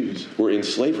the Jews were in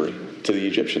slavery to the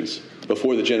Egyptians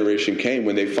before the generation came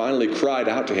when they finally cried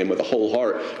out to him with a whole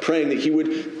heart, praying that he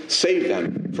would save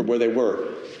them from where they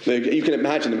were. You can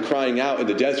imagine them crying out in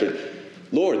the desert,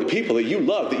 Lord, the people that you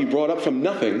love, that you brought up from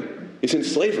nothing, is in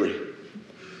slavery.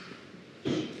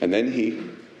 And then he,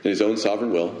 in his own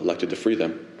sovereign will, elected to free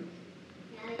them.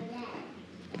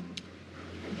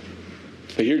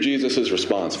 But hear Jesus'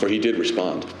 response, for he did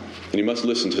respond. And you must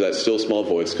listen to that still small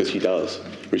voice because he does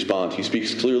respond. He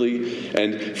speaks clearly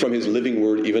and from his living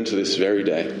word even to this very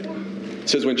day. It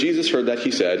says, when Jesus heard that,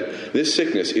 he said, this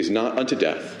sickness is not unto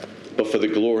death, but for the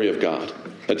glory of God,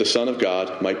 that the Son of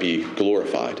God might be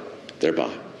glorified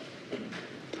thereby.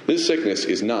 This sickness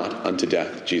is not unto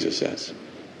death, Jesus says.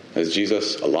 Is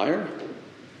Jesus a liar?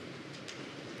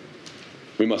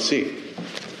 We must see.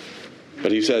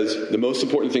 But he says the most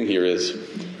important thing here is,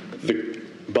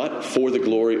 but for the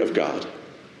glory of God.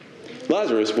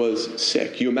 Lazarus was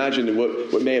sick. You imagine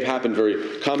what may have happened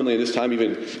very commonly in this time.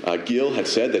 Even Gill had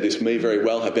said that this may very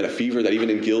well have been a fever that even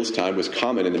in Gill's time was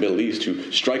common in the Middle East,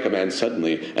 to strike a man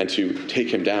suddenly and to take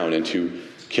him down and to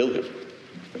kill him.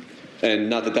 And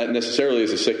not that that necessarily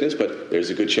is a sickness, but there's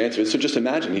a good chance of it. So just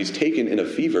imagine he's taken in a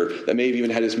fever that may have even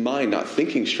had his mind not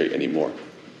thinking straight anymore.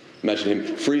 Imagine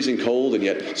him freezing cold and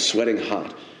yet sweating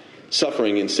hot,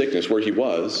 suffering in sickness where he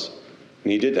was,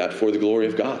 and he did that for the glory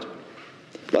of God.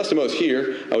 Last time I was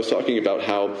here, I was talking about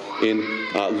how in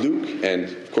Luke, and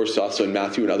of course also in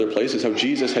Matthew and other places, how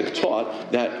Jesus had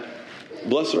taught that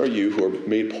blessed are you who are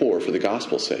made poor for the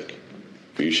gospel's sake,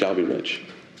 for you shall be rich.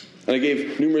 And I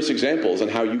gave numerous examples on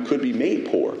how you could be made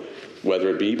poor, whether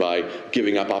it be by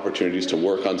giving up opportunities to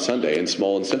work on Sunday in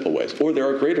small and simple ways, or there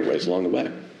are greater ways along the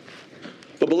way.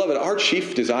 But beloved, our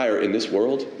chief desire in this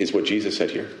world is what Jesus said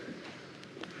here.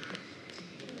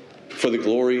 For the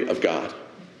glory of God.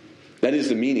 That is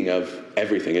the meaning of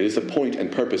everything. It is the point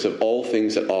and purpose of all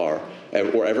things that are,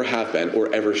 or ever have been,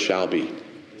 or ever shall be.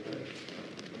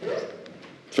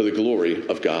 For the glory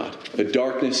of God. The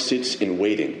darkness sits in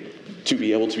waiting to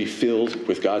be able to be filled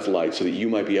with God's light so that you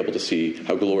might be able to see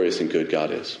how glorious and good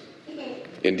God is.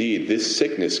 Indeed, this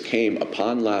sickness came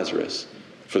upon Lazarus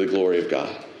for the glory of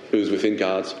God. It was within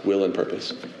God's will and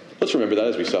purpose. Let's remember that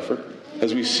as we suffer,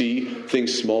 as we see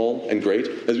things small and great,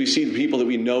 as we see the people that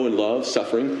we know and love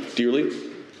suffering dearly,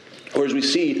 or as we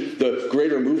see the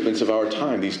greater movements of our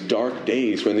time, these dark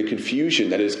days when the confusion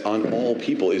that is on all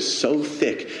people is so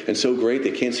thick and so great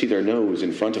they can't see their nose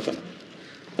in front of them.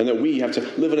 And that we have to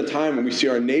live in a time when we see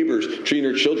our neighbors treating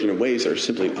their children in ways that are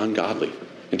simply ungodly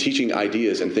and teaching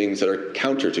ideas and things that are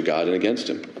counter to God and against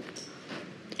him.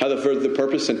 How that for the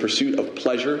purpose and pursuit of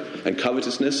pleasure and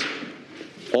covetousness,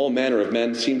 all manner of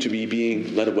men seem to be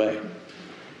being led away.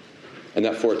 And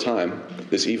that for a time,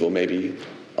 this evil may be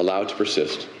allowed to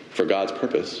persist for God's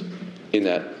purpose, in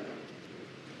that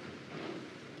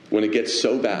when it gets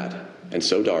so bad and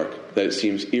so dark that it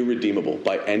seems irredeemable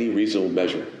by any reasonable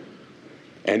measure,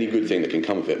 any good thing that can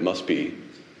come of it must be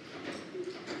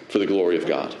for the glory of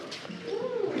God.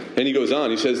 And he goes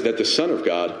on, he says that the Son of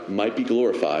God might be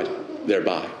glorified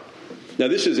thereby. Now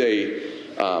this is a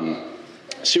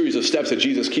series of steps that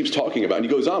Jesus keeps talking about. And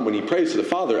he goes on when he prays to the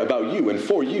Father about you and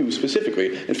for you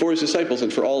specifically and for his disciples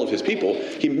and for all of his people.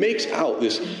 He makes out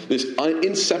this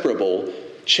inseparable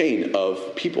chain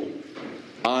of people.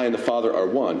 I and the Father are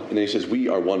one. And then he says we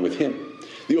are one with him.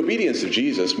 The obedience of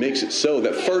Jesus makes it so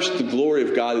that first the glory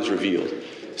of God is revealed.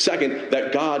 Second,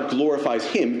 that God glorifies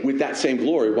him with that same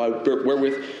glory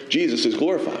wherewith Jesus is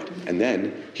glorified. And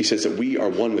then he says that we are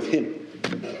one with him.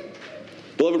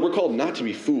 Beloved, we're called not to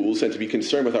be fools and to be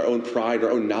concerned with our own pride, our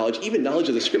own knowledge, even knowledge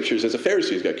of the Scriptures as the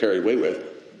Pharisees got carried away with,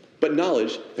 but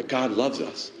knowledge that God loves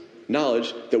us,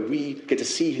 knowledge that we get to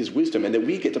see his wisdom and that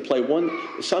we get to play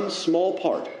some small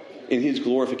part in his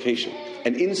glorification.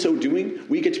 And in so doing,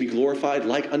 we get to be glorified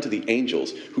like unto the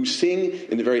angels who sing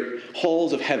in the very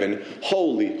halls of heaven,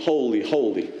 holy, holy,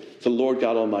 holy, to the Lord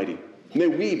God Almighty. May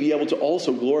we be able to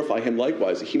also glorify him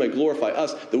likewise, that he might glorify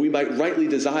us, that we might rightly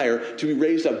desire to be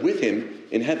raised up with him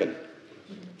in heaven.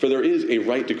 For there is a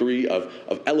right degree of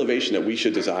elevation that we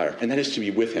should desire, and that is to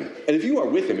be with him. And if you are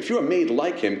with him, if you are made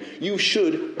like him, you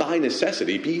should, by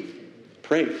necessity, be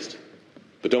praised.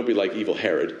 But don't be like evil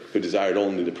Herod, who desired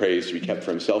only the praise to be kept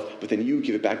for himself, but then you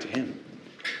give it back to him.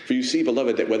 For you see,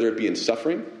 beloved, that whether it be in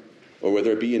suffering, or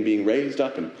whether it be in being raised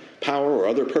up in power or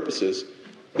other purposes,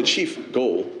 the chief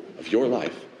goal of your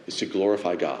life is to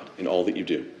glorify God in all that you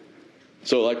do.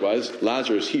 So likewise,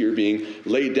 Lazarus here being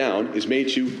laid down is made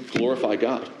to glorify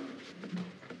God,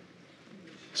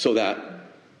 so that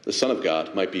the Son of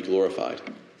God might be glorified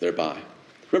thereby.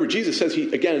 Remember, Jesus says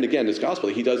again and again in his gospel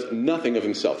that he does nothing of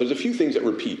himself. There's a few things that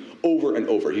repeat over and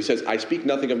over. He says, I speak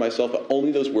nothing of myself, but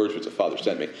only those words which the Father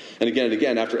sent me. And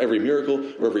again, after every miracle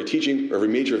or every teaching or every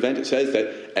major event, it says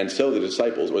that, and so the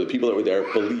disciples or the people that were there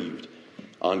believed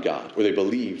on God, or they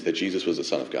believed that Jesus was the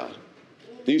Son of God.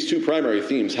 These two primary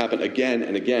themes happen again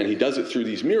and again. He does it through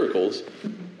these miracles,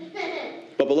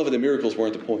 but beloved, the miracles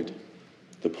weren't the point.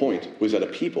 The point was that a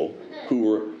people who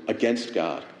were against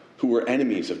God, who were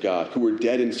enemies of God, who were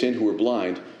dead in sin, who were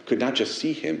blind, could not just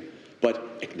see him,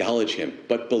 but acknowledge him,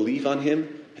 but believe on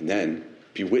him, and then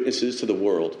be witnesses to the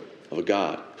world of a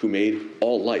God who made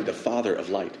all light, the Father of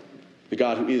light, the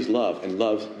God who is love and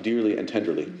loves dearly and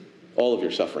tenderly all of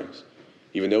your sufferings,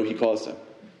 even though he caused them.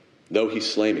 Though he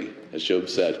slay me, as Job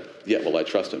said, yet will I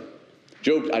trust him.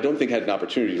 Job, I don't think, had an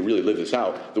opportunity to really live this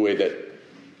out the way that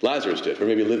Lazarus did. Or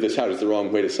maybe live this out is the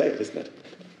wrong way to say it, isn't it?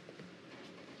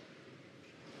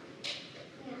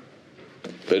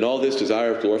 But in all this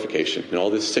desire of glorification, in all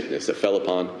this sickness that fell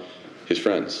upon his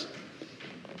friends,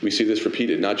 we see this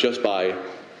repeated, not just by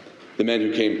the men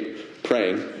who came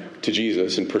praying to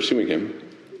Jesus and pursuing him,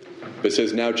 but it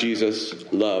says, now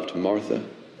Jesus loved Martha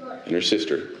and her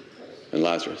sister and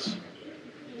Lazarus.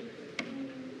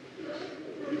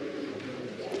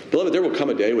 Beloved, there will come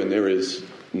a day when there is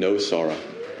no sorrow.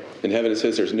 In heaven it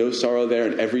says there's no sorrow there,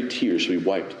 and every tear shall be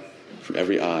wiped from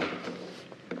every eye.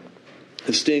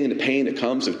 The sting and the pain that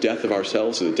comes of death of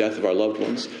ourselves or the death of our loved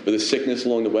ones, or the sickness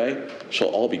along the way, shall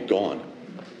all be gone.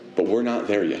 But we're not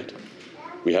there yet.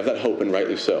 We have that hope, and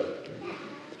rightly so.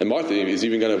 And Martha is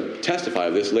even going to testify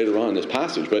of this later on in this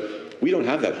passage, but we don't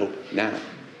have that hope now.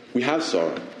 We have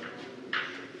sorrow.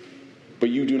 But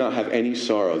you do not have any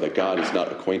sorrow that God is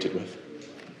not acquainted with.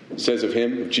 It says of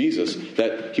him, of Jesus,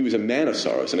 that he was a man of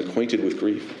sorrows and acquainted with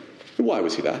grief. And why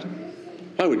was he that?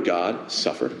 Why would God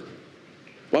suffer?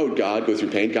 Why would God go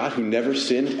through pain? God who never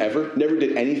sinned ever, never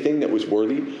did anything that was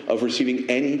worthy of receiving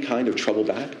any kind of trouble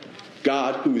back.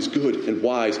 God who is good and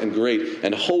wise and great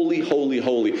and holy, holy,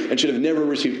 holy, and should have never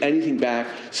received anything back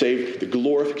save the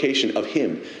glorification of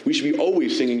him. We should be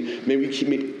always singing, may we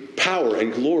keep power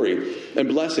and glory and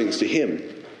blessings to him.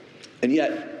 And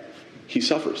yet, he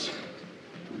suffers.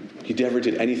 He never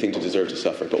did anything to deserve to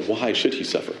suffer. But why should he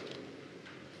suffer?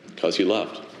 Because he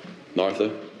loved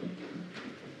Martha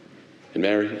and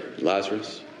Mary,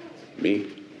 Lazarus, me,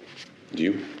 and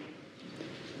you.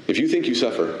 If you think you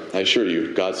suffer, I assure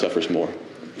you, God suffers more.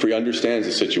 For he understands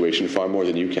the situation far more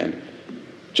than you can.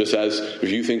 Just as if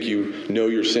you think you know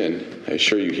your sin, I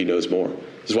assure you he knows more.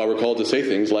 This is why we're called to say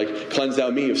things like, cleanse thou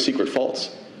me of secret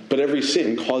faults. But every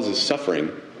sin causes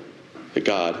suffering that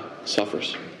God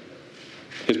suffers.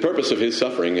 His purpose of his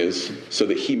suffering is so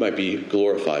that he might be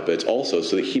glorified, but it's also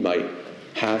so that he might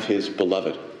have his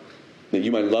beloved, that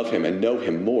you might love him and know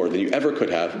him more than you ever could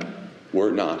have were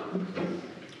it not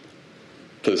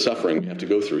for the suffering you have to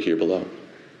go through here below.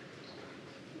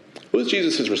 What is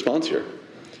Jesus' response here?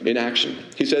 In action.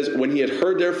 He says, when he had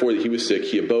heard therefore that he was sick,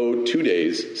 he abode 2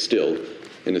 days still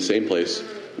in the same place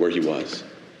where he was.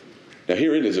 Now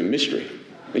herein is a mystery.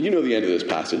 And you know the end of this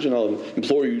passage, and I'll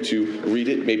implore you to read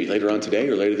it maybe later on today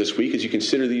or later this week as you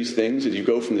consider these things as you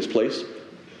go from this place.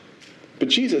 But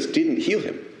Jesus didn't heal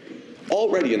him.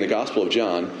 Already in the Gospel of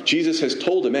John, Jesus has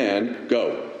told a man,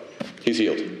 go. He's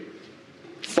healed.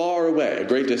 Far away, a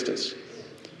great distance.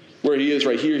 Where he is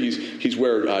right here, he's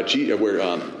where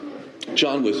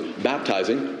John was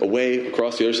baptizing away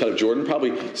across the other side of Jordan,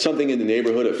 probably something in the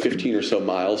neighborhood of 15 or so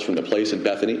miles from the place in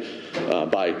Bethany.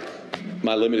 By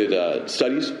my limited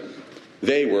studies,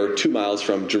 they were 2 miles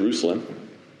from Jerusalem.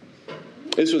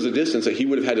 This was a distance that he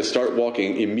would have had to start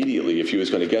walking immediately if he was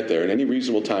going to get there in any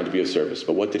reasonable time to be of service.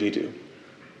 But what did he do?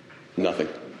 Nothing.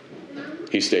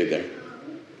 He stayed there.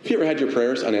 Have you ever had your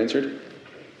prayers unanswered?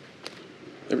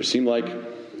 Ever seem like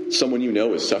someone you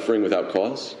know is suffering without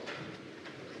cause?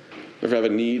 Ever have a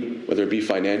need, whether it be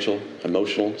financial,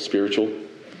 emotional, spiritual,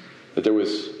 that there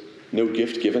was no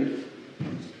gift given?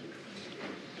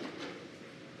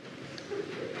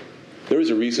 There is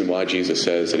a reason why Jesus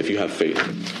says that if you have faith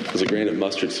as a grain of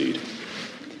mustard seed,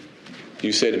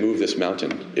 you say to move this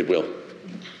mountain, it will.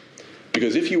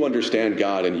 Because if you understand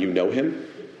God and you know him,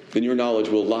 then your knowledge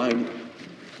will line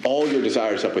all your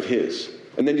desires up with his.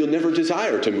 And then you'll never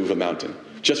desire to move a mountain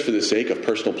just for the sake of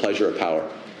personal pleasure or power.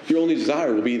 Your only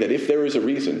desire will be that if there is a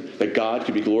reason that God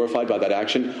could be glorified by that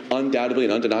action, undoubtedly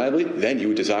and undeniably, then you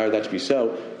would desire that to be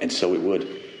so, and so it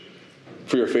would.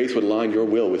 For your faith would align your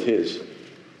will with his,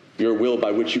 your will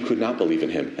by which you could not believe in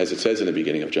him, as it says in the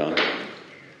beginning of John.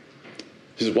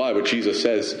 This is why what Jesus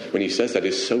says when he says that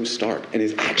is so stark, and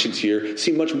his actions here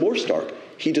seem much more stark.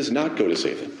 He does not go to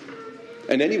save them.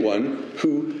 And anyone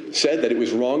who said that it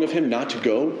was wrong of him not to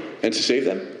go and to save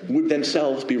them would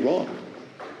themselves be wrong.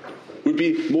 Would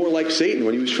be more like Satan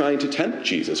when he was trying to tempt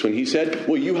Jesus, when he said,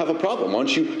 well, you have a problem. Why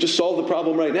don't you just solve the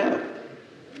problem right now?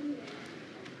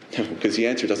 No, because the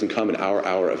answer doesn't come in our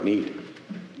hour of need.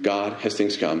 God has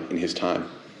things come in his time.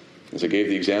 As I gave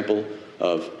the example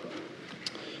of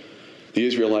the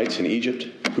Israelites in Egypt,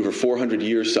 who for 400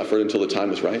 years suffered until the time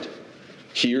was right,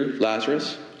 here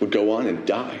Lazarus would go on and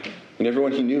die. And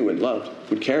everyone he knew and loved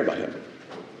would care about him.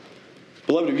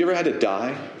 Beloved, have you ever had to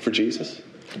die for Jesus?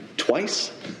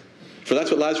 Twice? For that's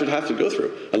what Lazarus would have to go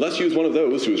through. Unless he was one of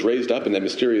those who was raised up in that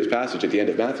mysterious passage at the end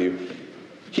of Matthew,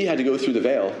 he had to go through the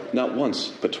veil not once,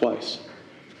 but twice.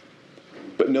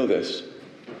 But know this,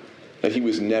 that he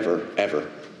was never, ever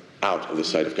out of the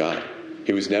sight of God.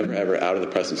 He was never, ever out of the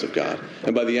presence of God.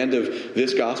 And by the end of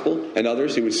this gospel and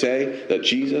others, he would say that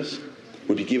Jesus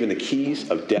would be given the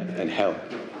keys of death and hell.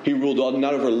 He ruled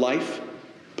not over life,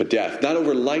 but death. Not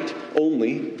over light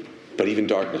only, but even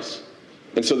darkness.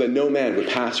 And so that no man would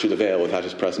pass through the veil without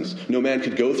his presence. No man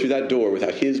could go through that door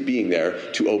without his being there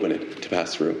to open it, to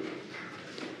pass through.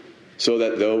 So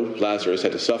that though Lazarus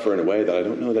had to suffer in a way that I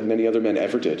don't know that many other men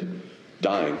ever did,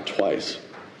 dying twice,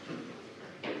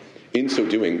 in so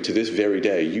doing, to this very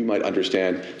day, you might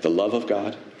understand the love of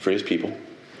God for his people,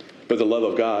 but the love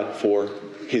of God for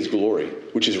his glory,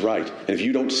 which is right. And if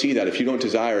you don't see that, if you don't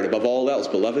desire it above all else,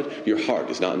 beloved, your heart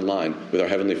is not in line with our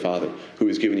Heavenly Father, who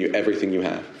has given you everything you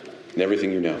have and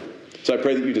everything you know. So I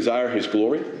pray that you desire his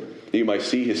glory, that you might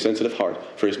see his sensitive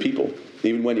heart for his people,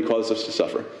 even when he causes us to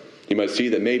suffer. You might see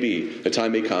that maybe the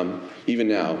time may come, even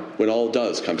now, when all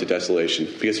does come to desolation,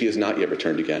 because he has not yet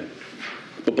returned again.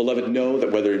 But beloved, know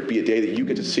that whether it be a day that you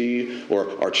get to see,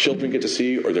 or our children get to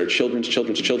see, or their children's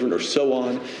children's children, or so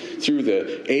on, through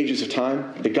the ages of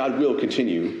time, that God will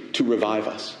continue to revive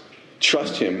us.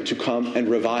 Trust him to come and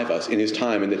revive us in his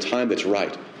time, in the time that's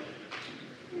right.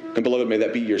 And beloved, may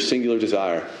that be your singular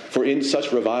desire. For in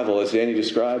such revival, as Danny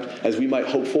described, as we might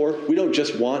hope for, we don't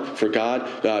just want for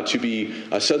God to be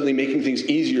suddenly making things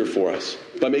easier for us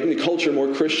by making the culture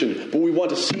more Christian, but we want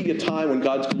to see a time when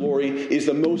God's glory is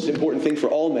the most important thing for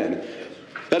all men.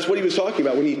 That's what he was talking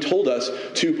about when he told us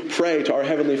to pray to our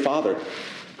Heavenly Father,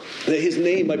 that his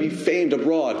name might be famed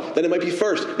abroad, that it might be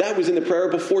first. That was in the prayer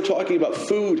before talking about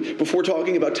food, before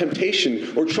talking about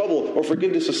temptation or trouble or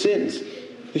forgiveness of sins.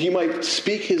 That he might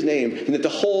speak his name and that the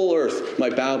whole earth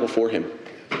might bow before him.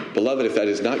 Beloved, if that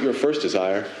is not your first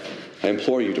desire, I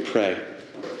implore you to pray.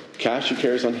 Cast your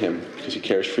cares on him because he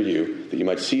cares for you, that you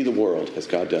might see the world as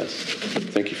God does.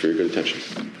 Thank you for your good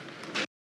attention.